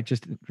 I'm just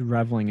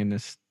reveling in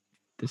this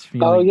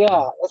feeling. Oh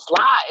yeah, it's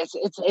light.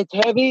 It's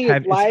heavy.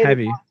 It's light. It's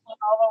heavy. It's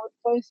all over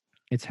the place.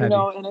 It's heavy.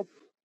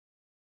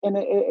 And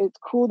it's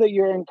cool that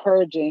you're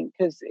encouraging,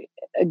 because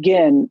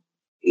again,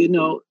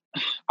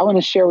 I want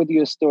to share with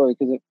you a story,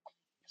 because a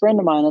friend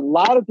of mine, a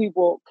lot of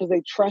people, because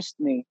they trust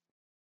me,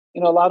 a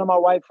lot of my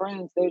white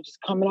friends, they're just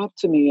coming up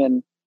to me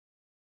and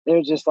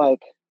they're just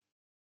like,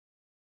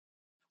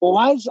 well,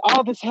 why is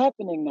all this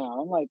happening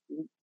now? I'm like,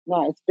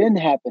 no, it's been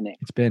happening.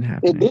 It's been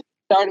happening. It didn't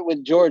start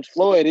with George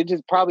Floyd. It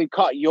just probably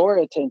caught your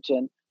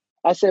attention.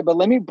 I said, but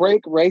let me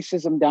break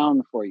racism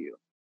down for you.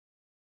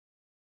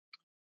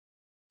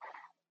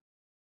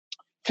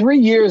 3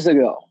 years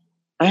ago,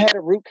 I had a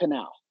root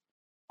canal.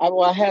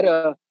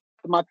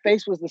 My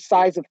face was the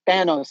size of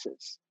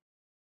Thanos's,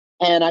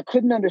 and I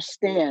couldn't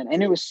understand.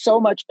 And it was so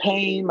much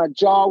pain. My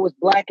jaw was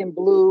black and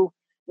blue.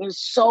 It was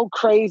so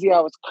crazy. I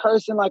was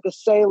cursing like a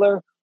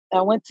sailor. And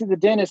I went to the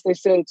dentist. They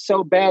said, it's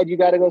so bad, you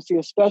got to go see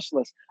a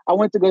specialist. I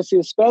went to go see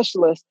a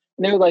specialist,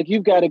 and they were like,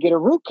 you've got to get a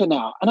root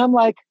canal. And I'm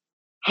like,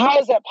 how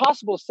is that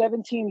possible?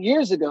 17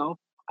 years ago,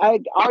 I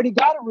already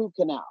got a root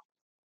canal.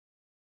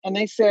 And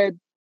they said,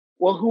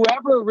 well,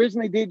 whoever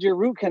originally did your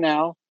root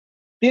canal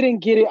didn't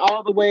get it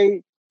all the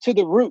way to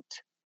the root.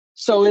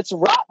 So it's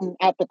rotten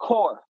at the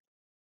core.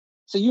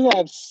 So you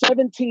have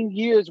 17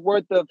 years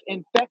worth of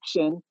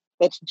infection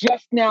that's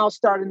just now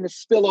starting to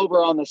spill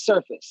over on the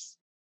surface.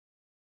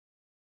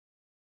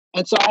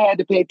 And so I had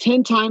to pay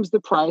 10 times the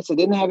price. I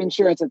didn't have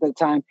insurance at that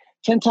time.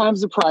 10 times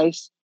the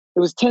price.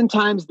 It was 10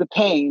 times the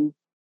pain.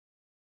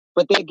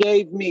 But they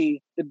gave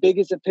me the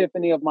biggest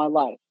epiphany of my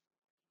life.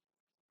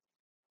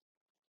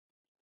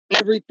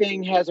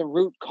 Everything has a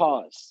root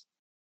cause.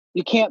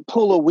 You can't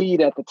pull a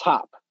weed at the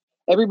top.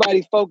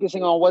 Everybody's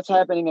focusing on what's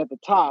happening at the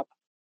top.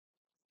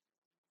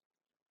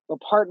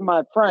 But pardon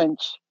my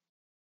French,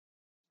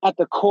 at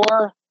the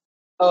core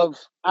of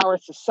our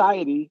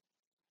society,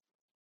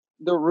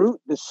 the root,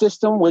 the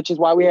system, which is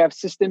why we have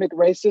systemic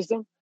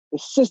racism, the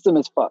system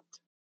is fucked.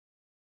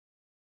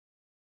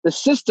 The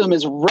system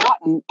is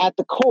rotten at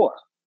the core.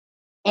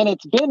 And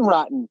it's been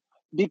rotten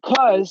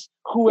because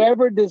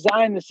whoever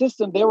designed the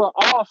system, they were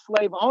all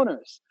slave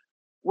owners.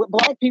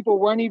 Black people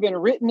weren't even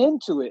written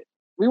into it.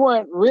 We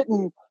weren't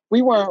written.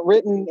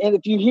 And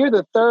if you hear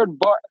the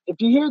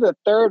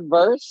third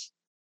verse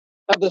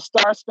of the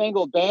Star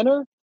Spangled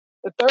Banner,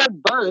 the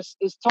third verse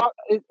it's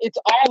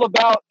all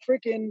about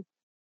freaking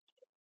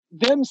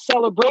them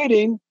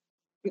celebrating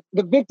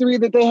the victory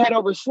that they had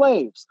over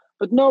slaves.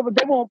 But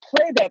they won't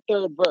play that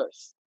third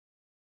verse.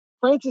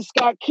 Francis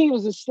Scott Key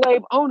was a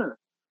slave owner.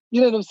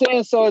 You know what I'm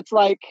saying? So it's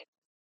like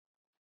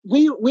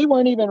we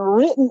weren't even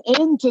written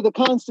into the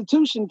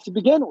Constitution to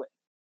begin with.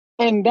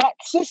 And that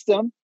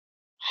system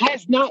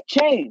has not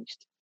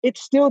changed.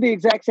 It's still the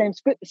exact same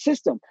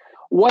system.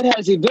 What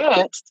has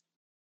advanced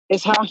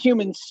is how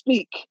humans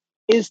speak,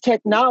 is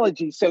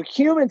technology. So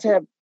humans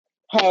have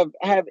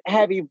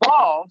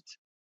evolved.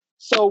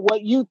 So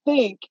what you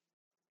think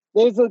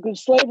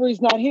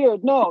slavery's not here.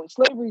 No,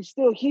 slavery's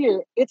still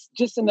here. It's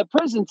just in the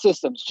prison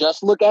systems.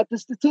 Just look at the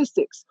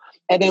statistics,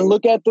 and then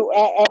look at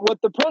what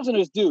the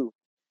prisoners do.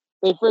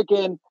 They're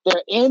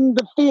in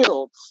the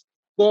fields.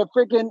 They're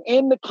freaking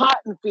in the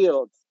cotton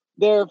fields.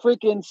 They're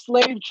freaking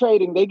slave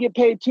trading. They get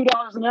paid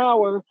 $2 an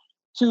hour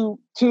to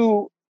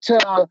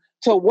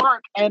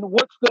work. And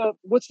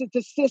what's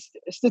the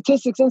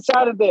statistics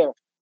inside of there?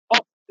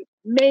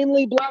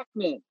 Mainly Black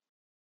men.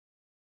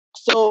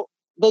 So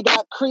they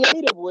got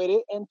creative with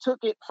it and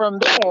took it from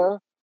there.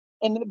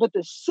 But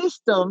the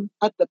system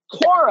at the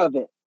core of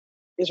it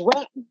is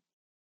rotten.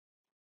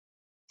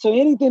 So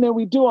anything that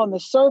we do on the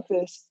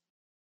surface,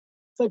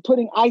 it's like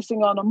putting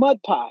icing on a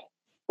mud pie.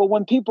 But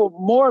when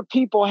more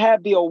people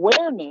have the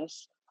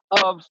awareness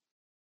of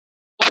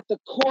at the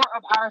core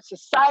of our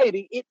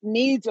society, it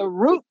needs a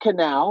root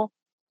canal,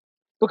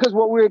 because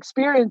what we're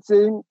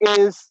experiencing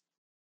is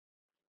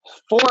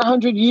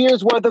 400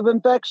 years worth of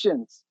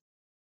infections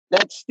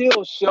that's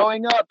still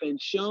showing up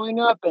and showing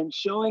up and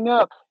showing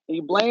up. And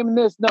you blame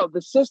this. No,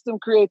 the system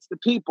creates the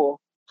people,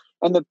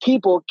 and the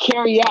people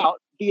carry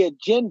out the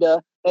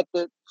agenda that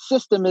the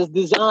system is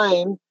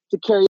designed to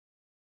carry.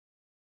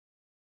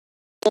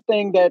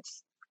 Thing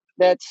that's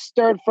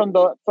stirred from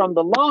the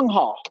long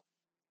haul.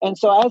 And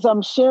so as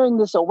I'm sharing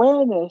this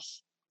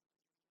awareness,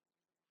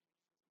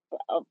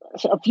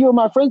 a few of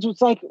my friends was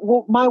like,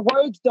 well, my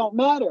words don't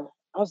matter.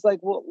 I was like,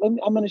 well,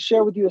 I'm going to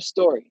share with you a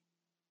story.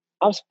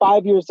 I was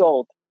 5 years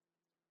old,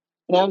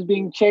 and I was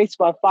being chased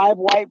by 5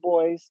 white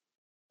boys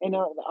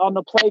on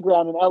the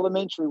playground in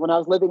elementary when I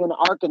was living in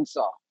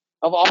Arkansas,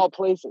 of all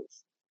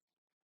places.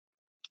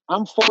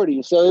 I'm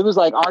 40, so it was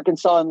like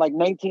Arkansas in like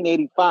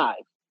 1985.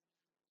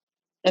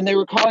 And they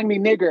were calling me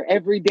nigger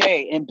every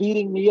day and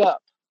beating me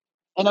up.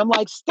 And I'm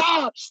like,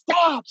 stop,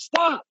 stop,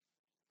 stop.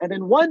 And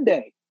then one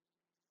day,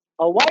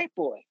 a white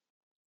boy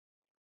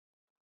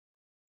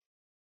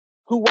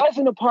who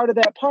wasn't a part of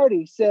that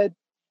party said,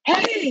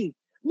 hey,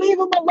 leave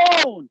him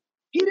alone.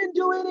 He didn't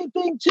do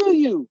anything to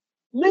you.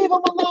 Leave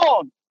him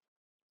alone.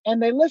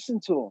 And they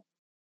listened to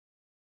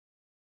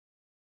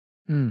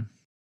him.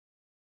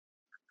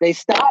 They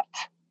stopped.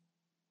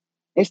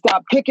 They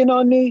stopped picking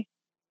on me,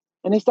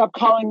 and they stopped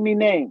calling me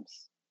names.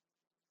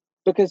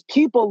 Because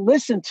people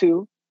listen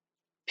to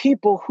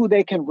people who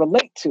they can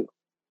relate to.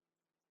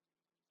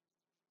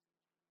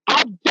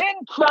 I've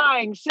been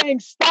crying, saying,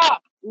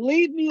 stop,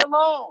 leave me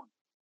alone.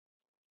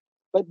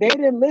 But they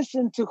didn't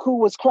listen to who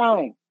was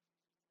crying.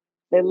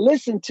 They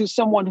listened to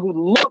someone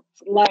who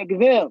looked like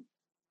them.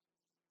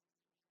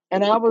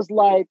 And I was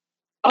like,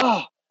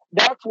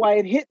 that's why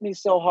it hit me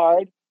so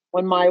hard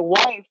when my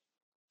wife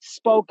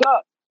spoke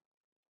up,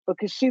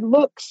 because she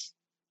looks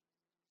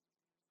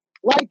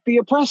like the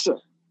oppressor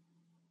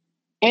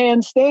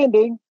and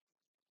standing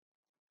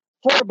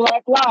for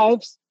Black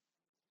lives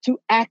to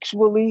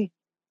actually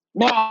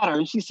matter.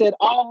 And she said,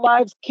 all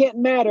lives can't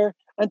matter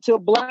until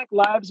Black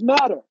lives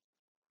matter.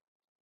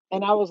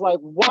 And I was like,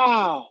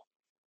 wow.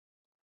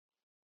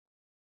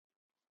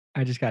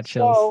 I just got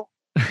chills. So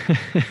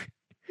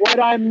what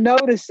I'm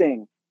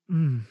noticing,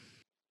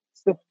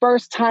 it's the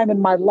first time in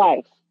my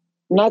life.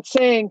 I'm not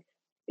saying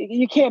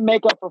you can't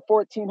make up for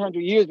 1,400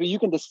 years, but you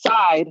can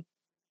decide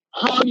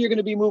how you're going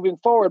to be moving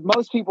forward.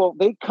 Most people,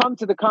 they come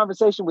to the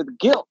conversation with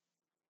guilt.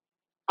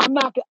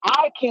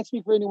 I can't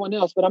speak for anyone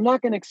else, but I'm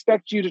not going to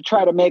expect you to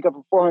try to make up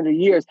for 400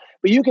 years,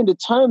 but you can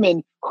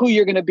determine who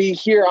you're going to be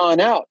here on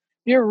out.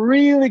 You're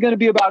really going to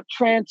be about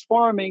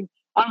transforming.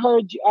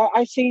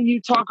 I seen you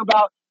talk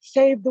about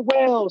save the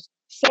whales,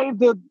 save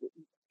the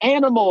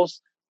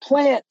animals,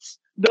 plants,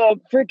 the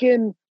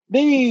freaking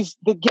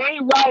the gay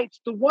rights,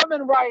 the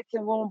women rights.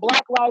 And when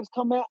Black lives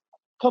come up,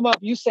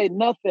 you say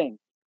nothing.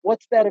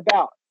 What's that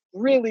about?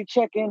 Really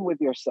check in with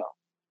yourself.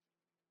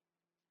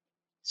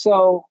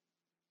 So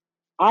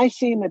I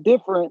seen the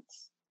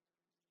difference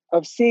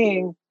of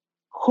seeing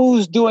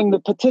who's doing the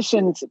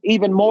petitions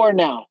even more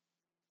now.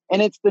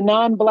 And it's the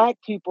non-Black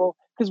people,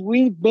 because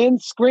we've been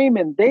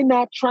screaming. They're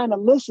not trying to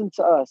listen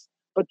to us,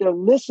 but they're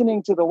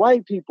listening to the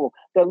white people.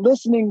 They're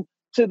listening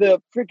to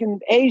the freaking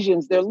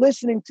Asians. They're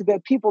listening to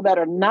the people that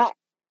are not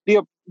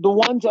the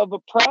ones of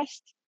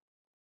oppressed.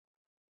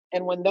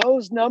 And when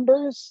those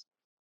numbers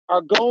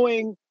are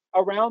going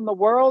around the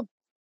world,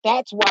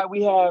 that's why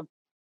we have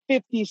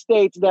 50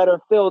 states that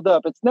are filled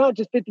up. It's not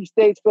just 50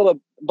 states full of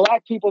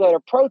Black people that are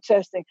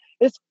protesting.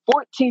 It's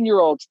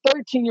 14-year-olds,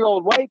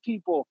 13-year-old white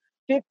people,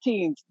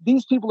 15s.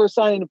 These people are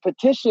signing the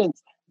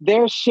petitions.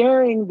 They're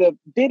sharing the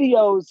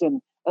videos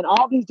and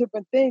all these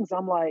different things.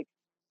 I'm like,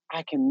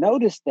 I can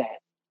notice that.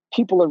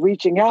 People are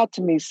reaching out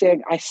to me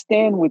saying, I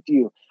stand with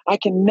you. I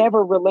can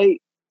never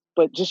relate,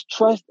 but just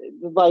trust,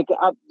 you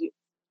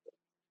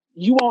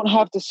won't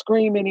have to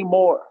scream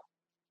anymore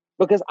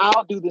because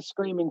I'll do the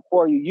screaming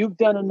for you. You've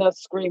done enough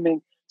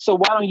screaming. So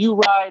why don't you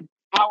ride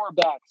our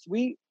backs?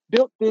 We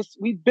built this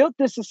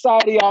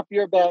society off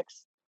your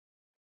backs.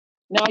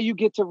 Now you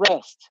get to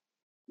rest.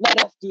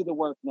 Let us do the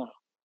work now.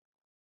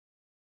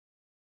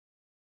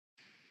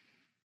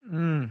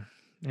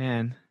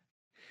 Man.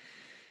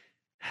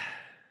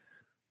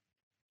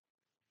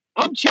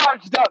 I'm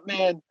charged up,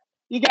 man.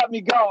 You got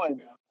me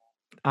going.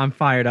 I'm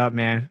fired up,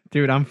 man.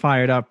 Dude, I'm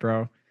fired up,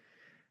 bro.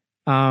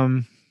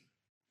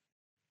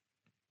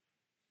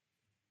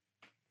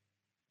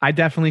 I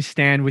definitely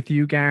stand with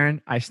you,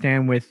 Garen. I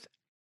stand with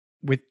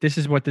this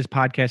is what this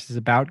podcast is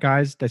about,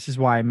 guys. This is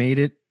why I made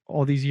it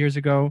all these years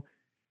ago.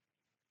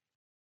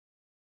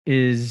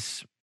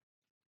 Is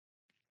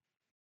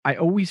I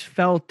always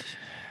felt,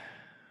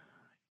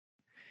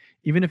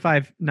 even if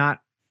I've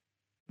not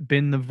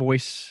been the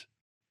voice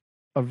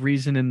of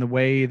reason in the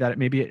way that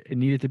maybe it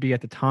needed to be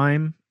at the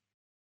time,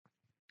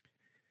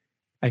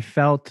 I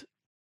felt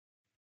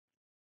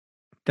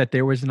that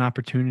there was an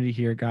opportunity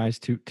here, guys,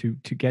 to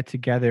get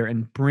together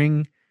and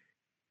bring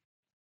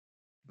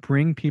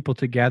people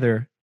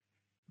together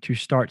to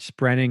start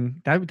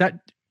spreading that.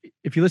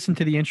 If you listen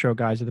to the intro,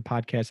 guys, of the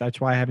podcast, that's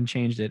why I haven't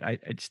changed it.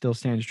 It still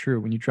stands true.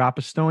 When you drop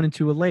a stone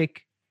into a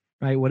lake,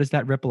 right? What is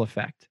that ripple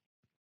effect?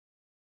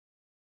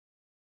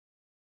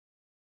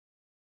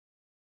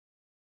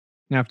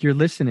 Now, if you're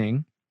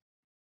listening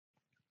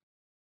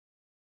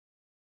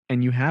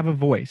and you have a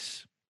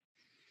voice,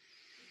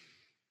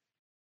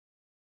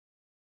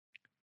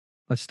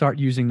 let's start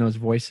using those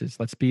voices.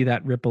 Let's be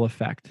that ripple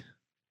effect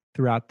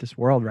throughout this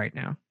world right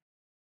now.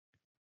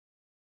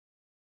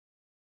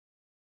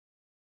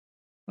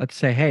 Let's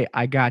say, hey,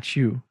 I got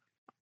you.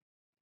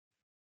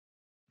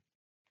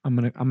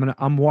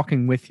 I'm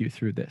walking with you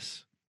through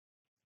this.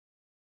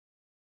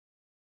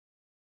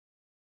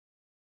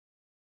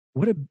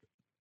 What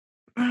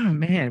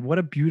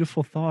a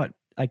beautiful thought.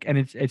 Like, and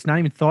it's not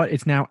even thought,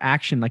 it's now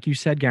action. Like you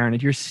said, Garen,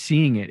 you're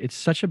seeing it. It's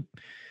such an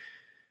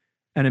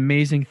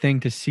amazing thing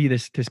to see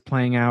this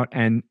playing out.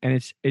 And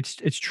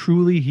it's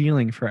truly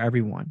healing for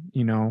everyone,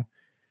 and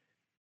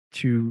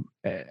to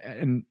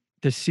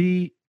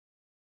see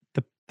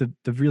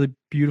the really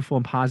beautiful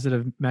and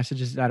positive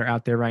messages that are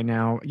out there right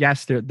now.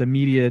 Yes, the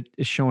media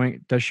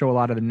does show a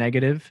lot of the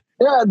negative.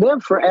 Yeah, they're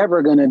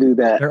forever going to do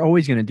that. They're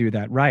always going to do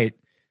that, right?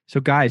 So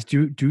guys,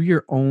 do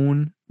your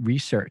own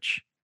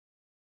research.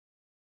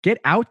 Get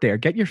out there,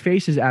 get your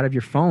faces out of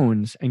your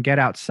phones and get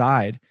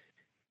outside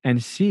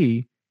and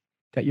see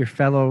that your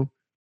fellow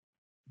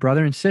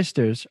brother and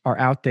sisters are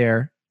out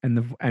there,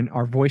 and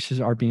our voices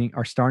are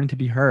starting to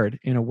be heard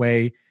in a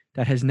way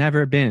that has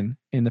never been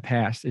in the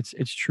past.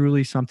 It's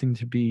truly something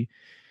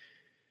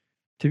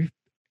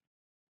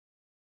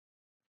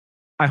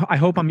I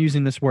hope I'm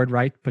using this word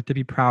right, but to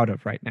be proud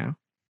of right now,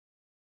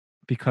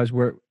 because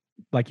we're,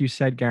 like you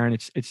said, Garen,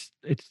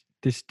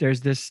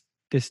 there's this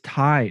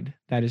tide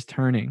that is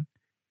turning,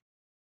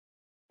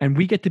 and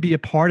we get to be a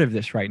part of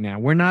this right now.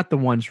 We're not the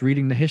ones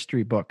reading the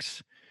history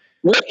books.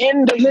 We're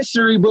in the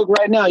history book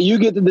right now. You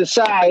get to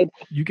decide.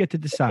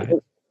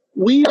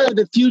 We are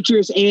the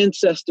future's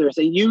ancestors,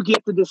 and you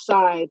get to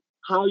decide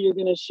how you're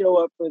going to show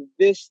up for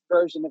this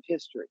version of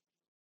history.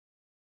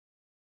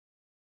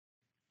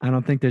 I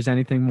don't think there's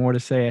anything more to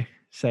say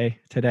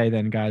today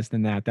then, guys,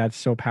 than that. That's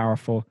so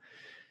powerful.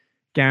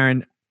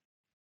 Garen,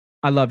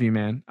 I love you,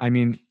 man. I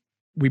mean,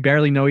 we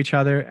barely know each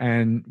other,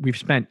 and we've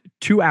spent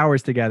 2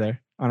 hours together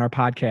on our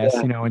podcast,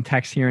 and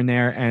text here and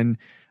there. And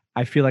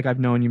I feel like I've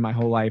known you my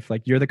whole life.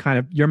 Like,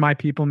 you're my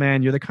people,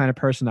 man. You're the kind of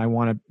person I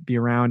want to be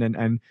around,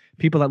 and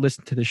people that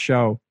listen to the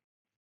show,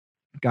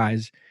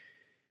 guys,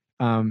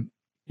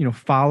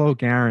 follow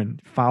Garen,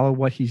 follow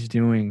what he's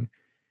doing.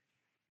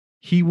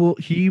 He will,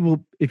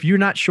 if you're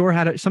not sure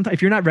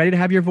if you're not ready to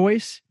have your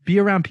voice, be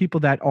around people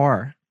that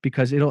are,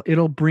 because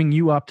it'll bring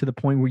you up to the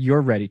point where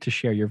you're ready to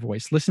share your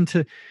voice. Listen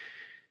to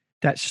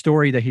that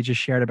story that he just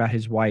shared about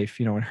his wife,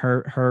 and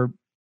her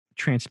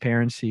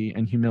transparency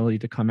and humility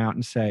to come out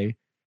and say,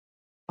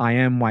 I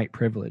am white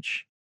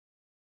privilege.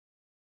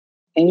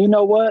 And you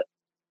know what?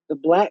 The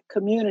Black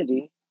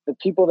community, the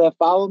people that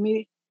follow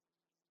me,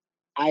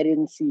 I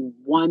didn't see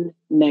one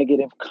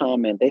negative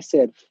comment. They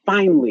said,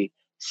 finally,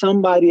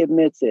 somebody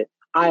admits it.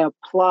 I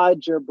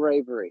applaud your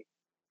bravery.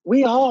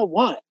 We all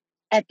want,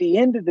 at the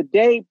end of the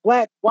day,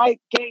 Black,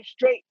 white, gay,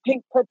 straight,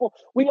 pink, purple,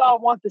 we all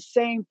want the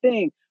same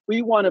thing.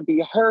 We want to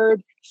be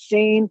heard,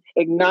 seen,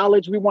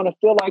 acknowledged. We want to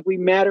feel like we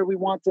matter. We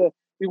want to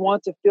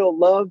feel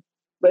loved.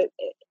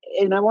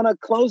 And I want to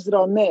close it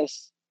on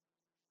this.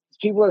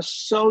 People are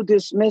so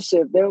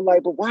dismissive. They're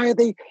like, but why are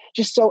they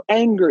just so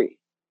angry?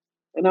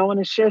 And I want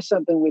to share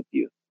something with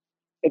you.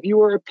 if you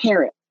were a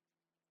parent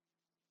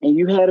and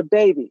you had a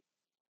baby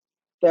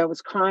that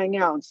was crying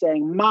out and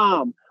saying,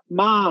 "Mom,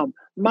 mom,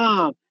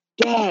 mom,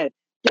 dad,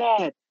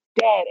 dad,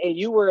 dad," and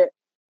you were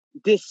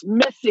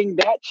dismissing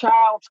that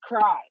child's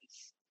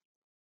cries,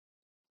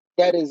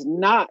 that is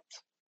not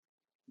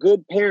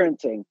good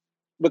parenting,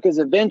 because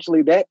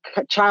eventually that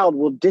child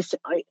will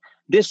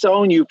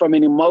disown you from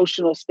an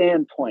emotional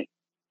standpoint,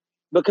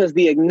 because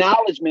the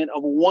acknowledgement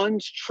of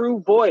one's true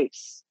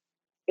voice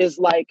is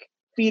like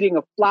feeding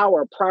a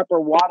flower proper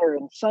water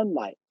and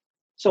sunlight.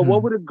 So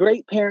what would a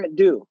great parent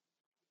do?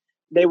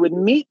 They would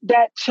meet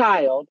that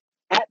child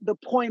at the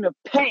point of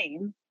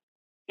pain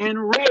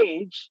and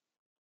rage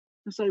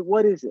and say,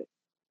 "What is it?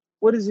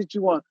 What is it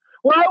you want?"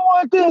 "Well, I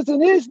want this, and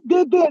this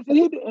did this, and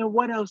he did." "And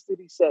what else did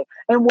he say?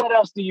 And what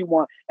else do you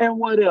want? And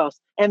what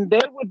else?" And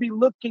they would be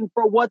looking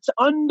for what's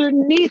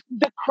underneath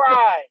the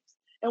cries.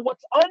 And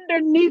what's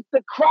underneath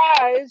the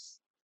cries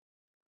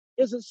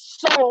is a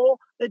soul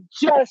that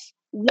just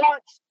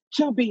wants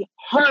to be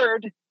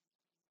heard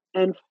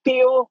and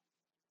feel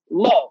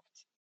loved.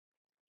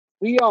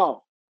 We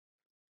all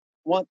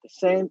want the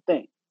same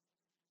thing.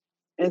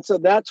 And so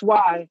that's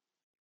why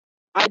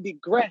I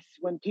digress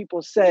when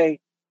people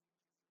say,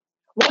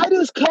 "Why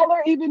does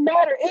color even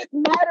matter?" It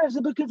matters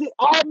because it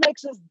all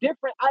makes us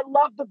different. I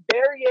love the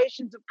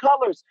variations of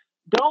colors.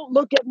 Don't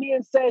look at me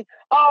and say,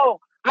 "Oh,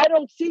 I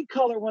don't see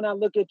color when I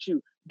look at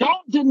you."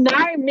 Don't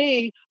deny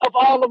me of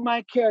all of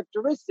my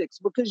characteristics,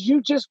 because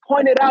you just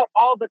pointed out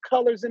all the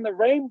colors in the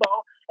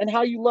rainbow and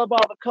how you love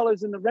all the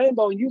colors in the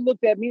rainbow. And you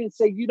looked at me and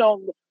say, you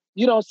don't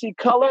see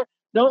color.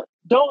 Don't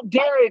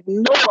dare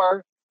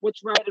ignore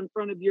what's right in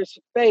front of your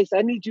face.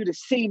 I need you to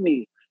see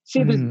me.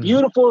 See this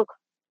beautiful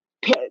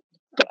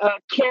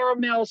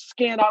caramel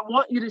skin. I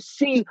want you to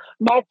see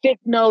my thick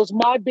nose,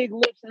 my big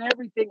lips, and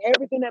everything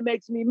that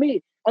makes me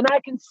me. And I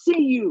can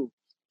see you.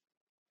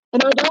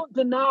 And I don't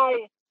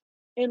deny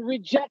and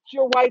reject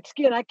your white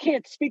skin. I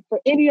can't speak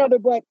for any other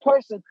Black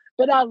person,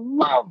 but I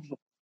love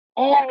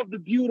all of the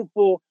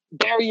beautiful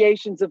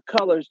variations of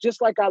colors,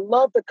 just like I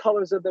love the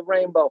colors of the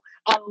rainbow.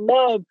 I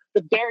love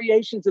the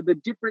variations of the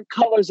different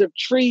colors of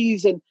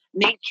trees and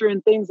nature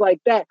and things like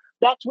that.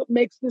 That's what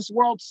makes this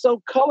world so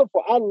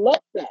colorful. I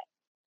love that.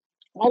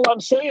 All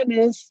I'm saying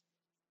is,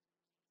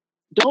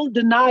 don't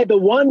deny the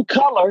one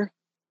color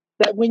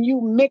that when you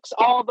mix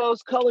all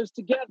those colors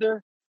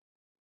together,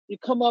 you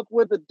come up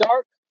with a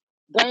dark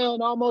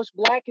brown, almost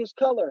blackish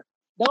color.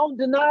 Don't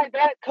deny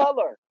that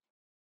color.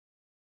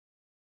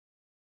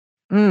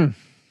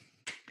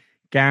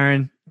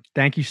 Garin,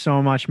 thank you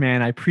so much,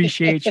 man. I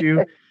appreciate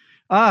you.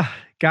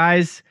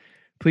 Guys,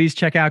 please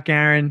check out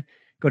Garin.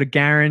 Go to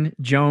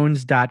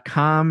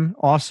GarinJones.com.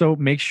 Also,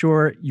 make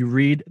sure you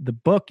read the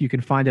book. You can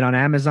find it on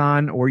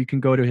Amazon, or you can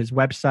go to his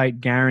website,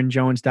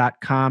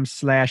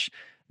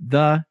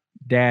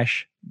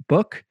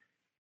 GarinJones.com/the-book.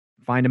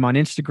 Find him on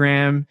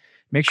Instagram.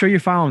 Make sure you're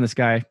following this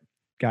guy,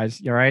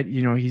 guys. All right.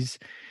 You know, he's,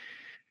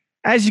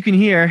 as you can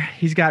hear,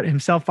 he's got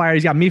himself fired.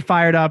 He's got me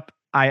fired up.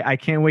 I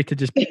can't wait to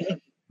just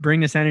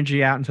bring this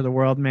energy out into the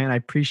world, man. I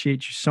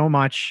appreciate you so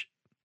much.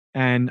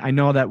 And I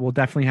know that we'll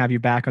definitely have you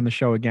back on the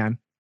show again.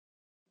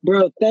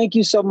 Bro, thank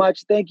you so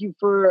much. Thank you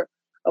for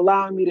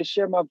allowing me to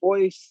share my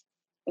voice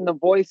and the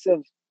voice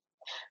of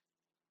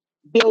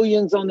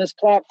billions on this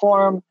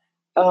platform.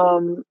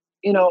 You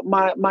know,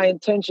 my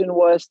intention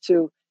was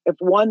to, if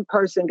one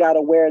person got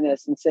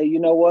awareness and say, you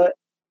know what,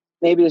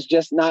 maybe it's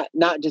just not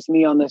just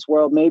me on this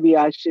world. Maybe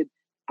I should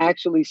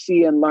actually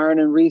see and learn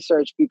and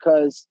research,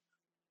 because,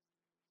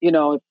 you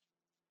know, if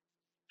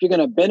you're going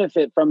to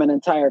benefit from an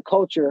entire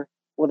culture,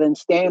 well, then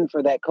stand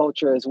for that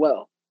culture as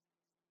well.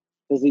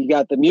 Because you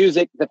got the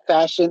music, the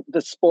fashion,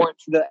 the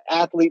sports, the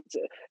athletes.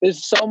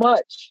 There's so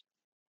much.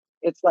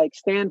 It's like,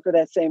 stand for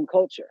that same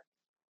culture.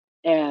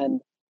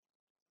 And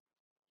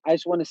I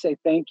just want to say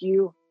thank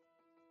you.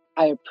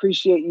 I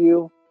appreciate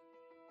you.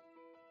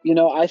 You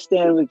know, I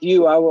stand with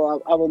you. I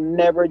will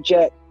never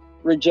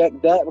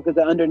reject that, because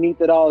underneath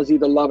it all is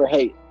either love or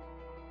hate.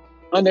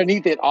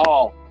 Underneath it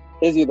all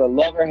is either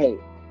love or hate.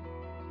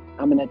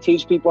 I'm going to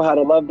teach people how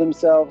to love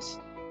themselves,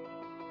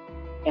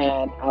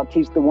 and I'll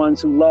teach the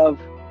ones who love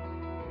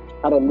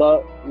how to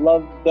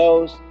love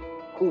those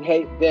who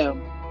hate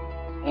them.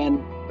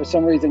 And for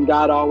some reason,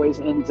 God always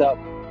ends up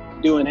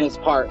doing his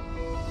part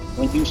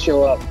when you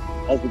show up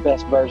as the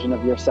best version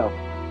of yourself.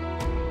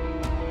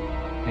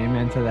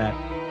 Amen to that.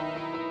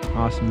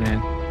 Awesome,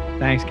 man.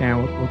 Thanks,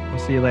 Garin. We'll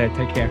see you later.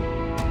 Take care.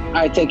 All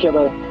right, take care,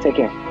 brother. Take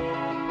care.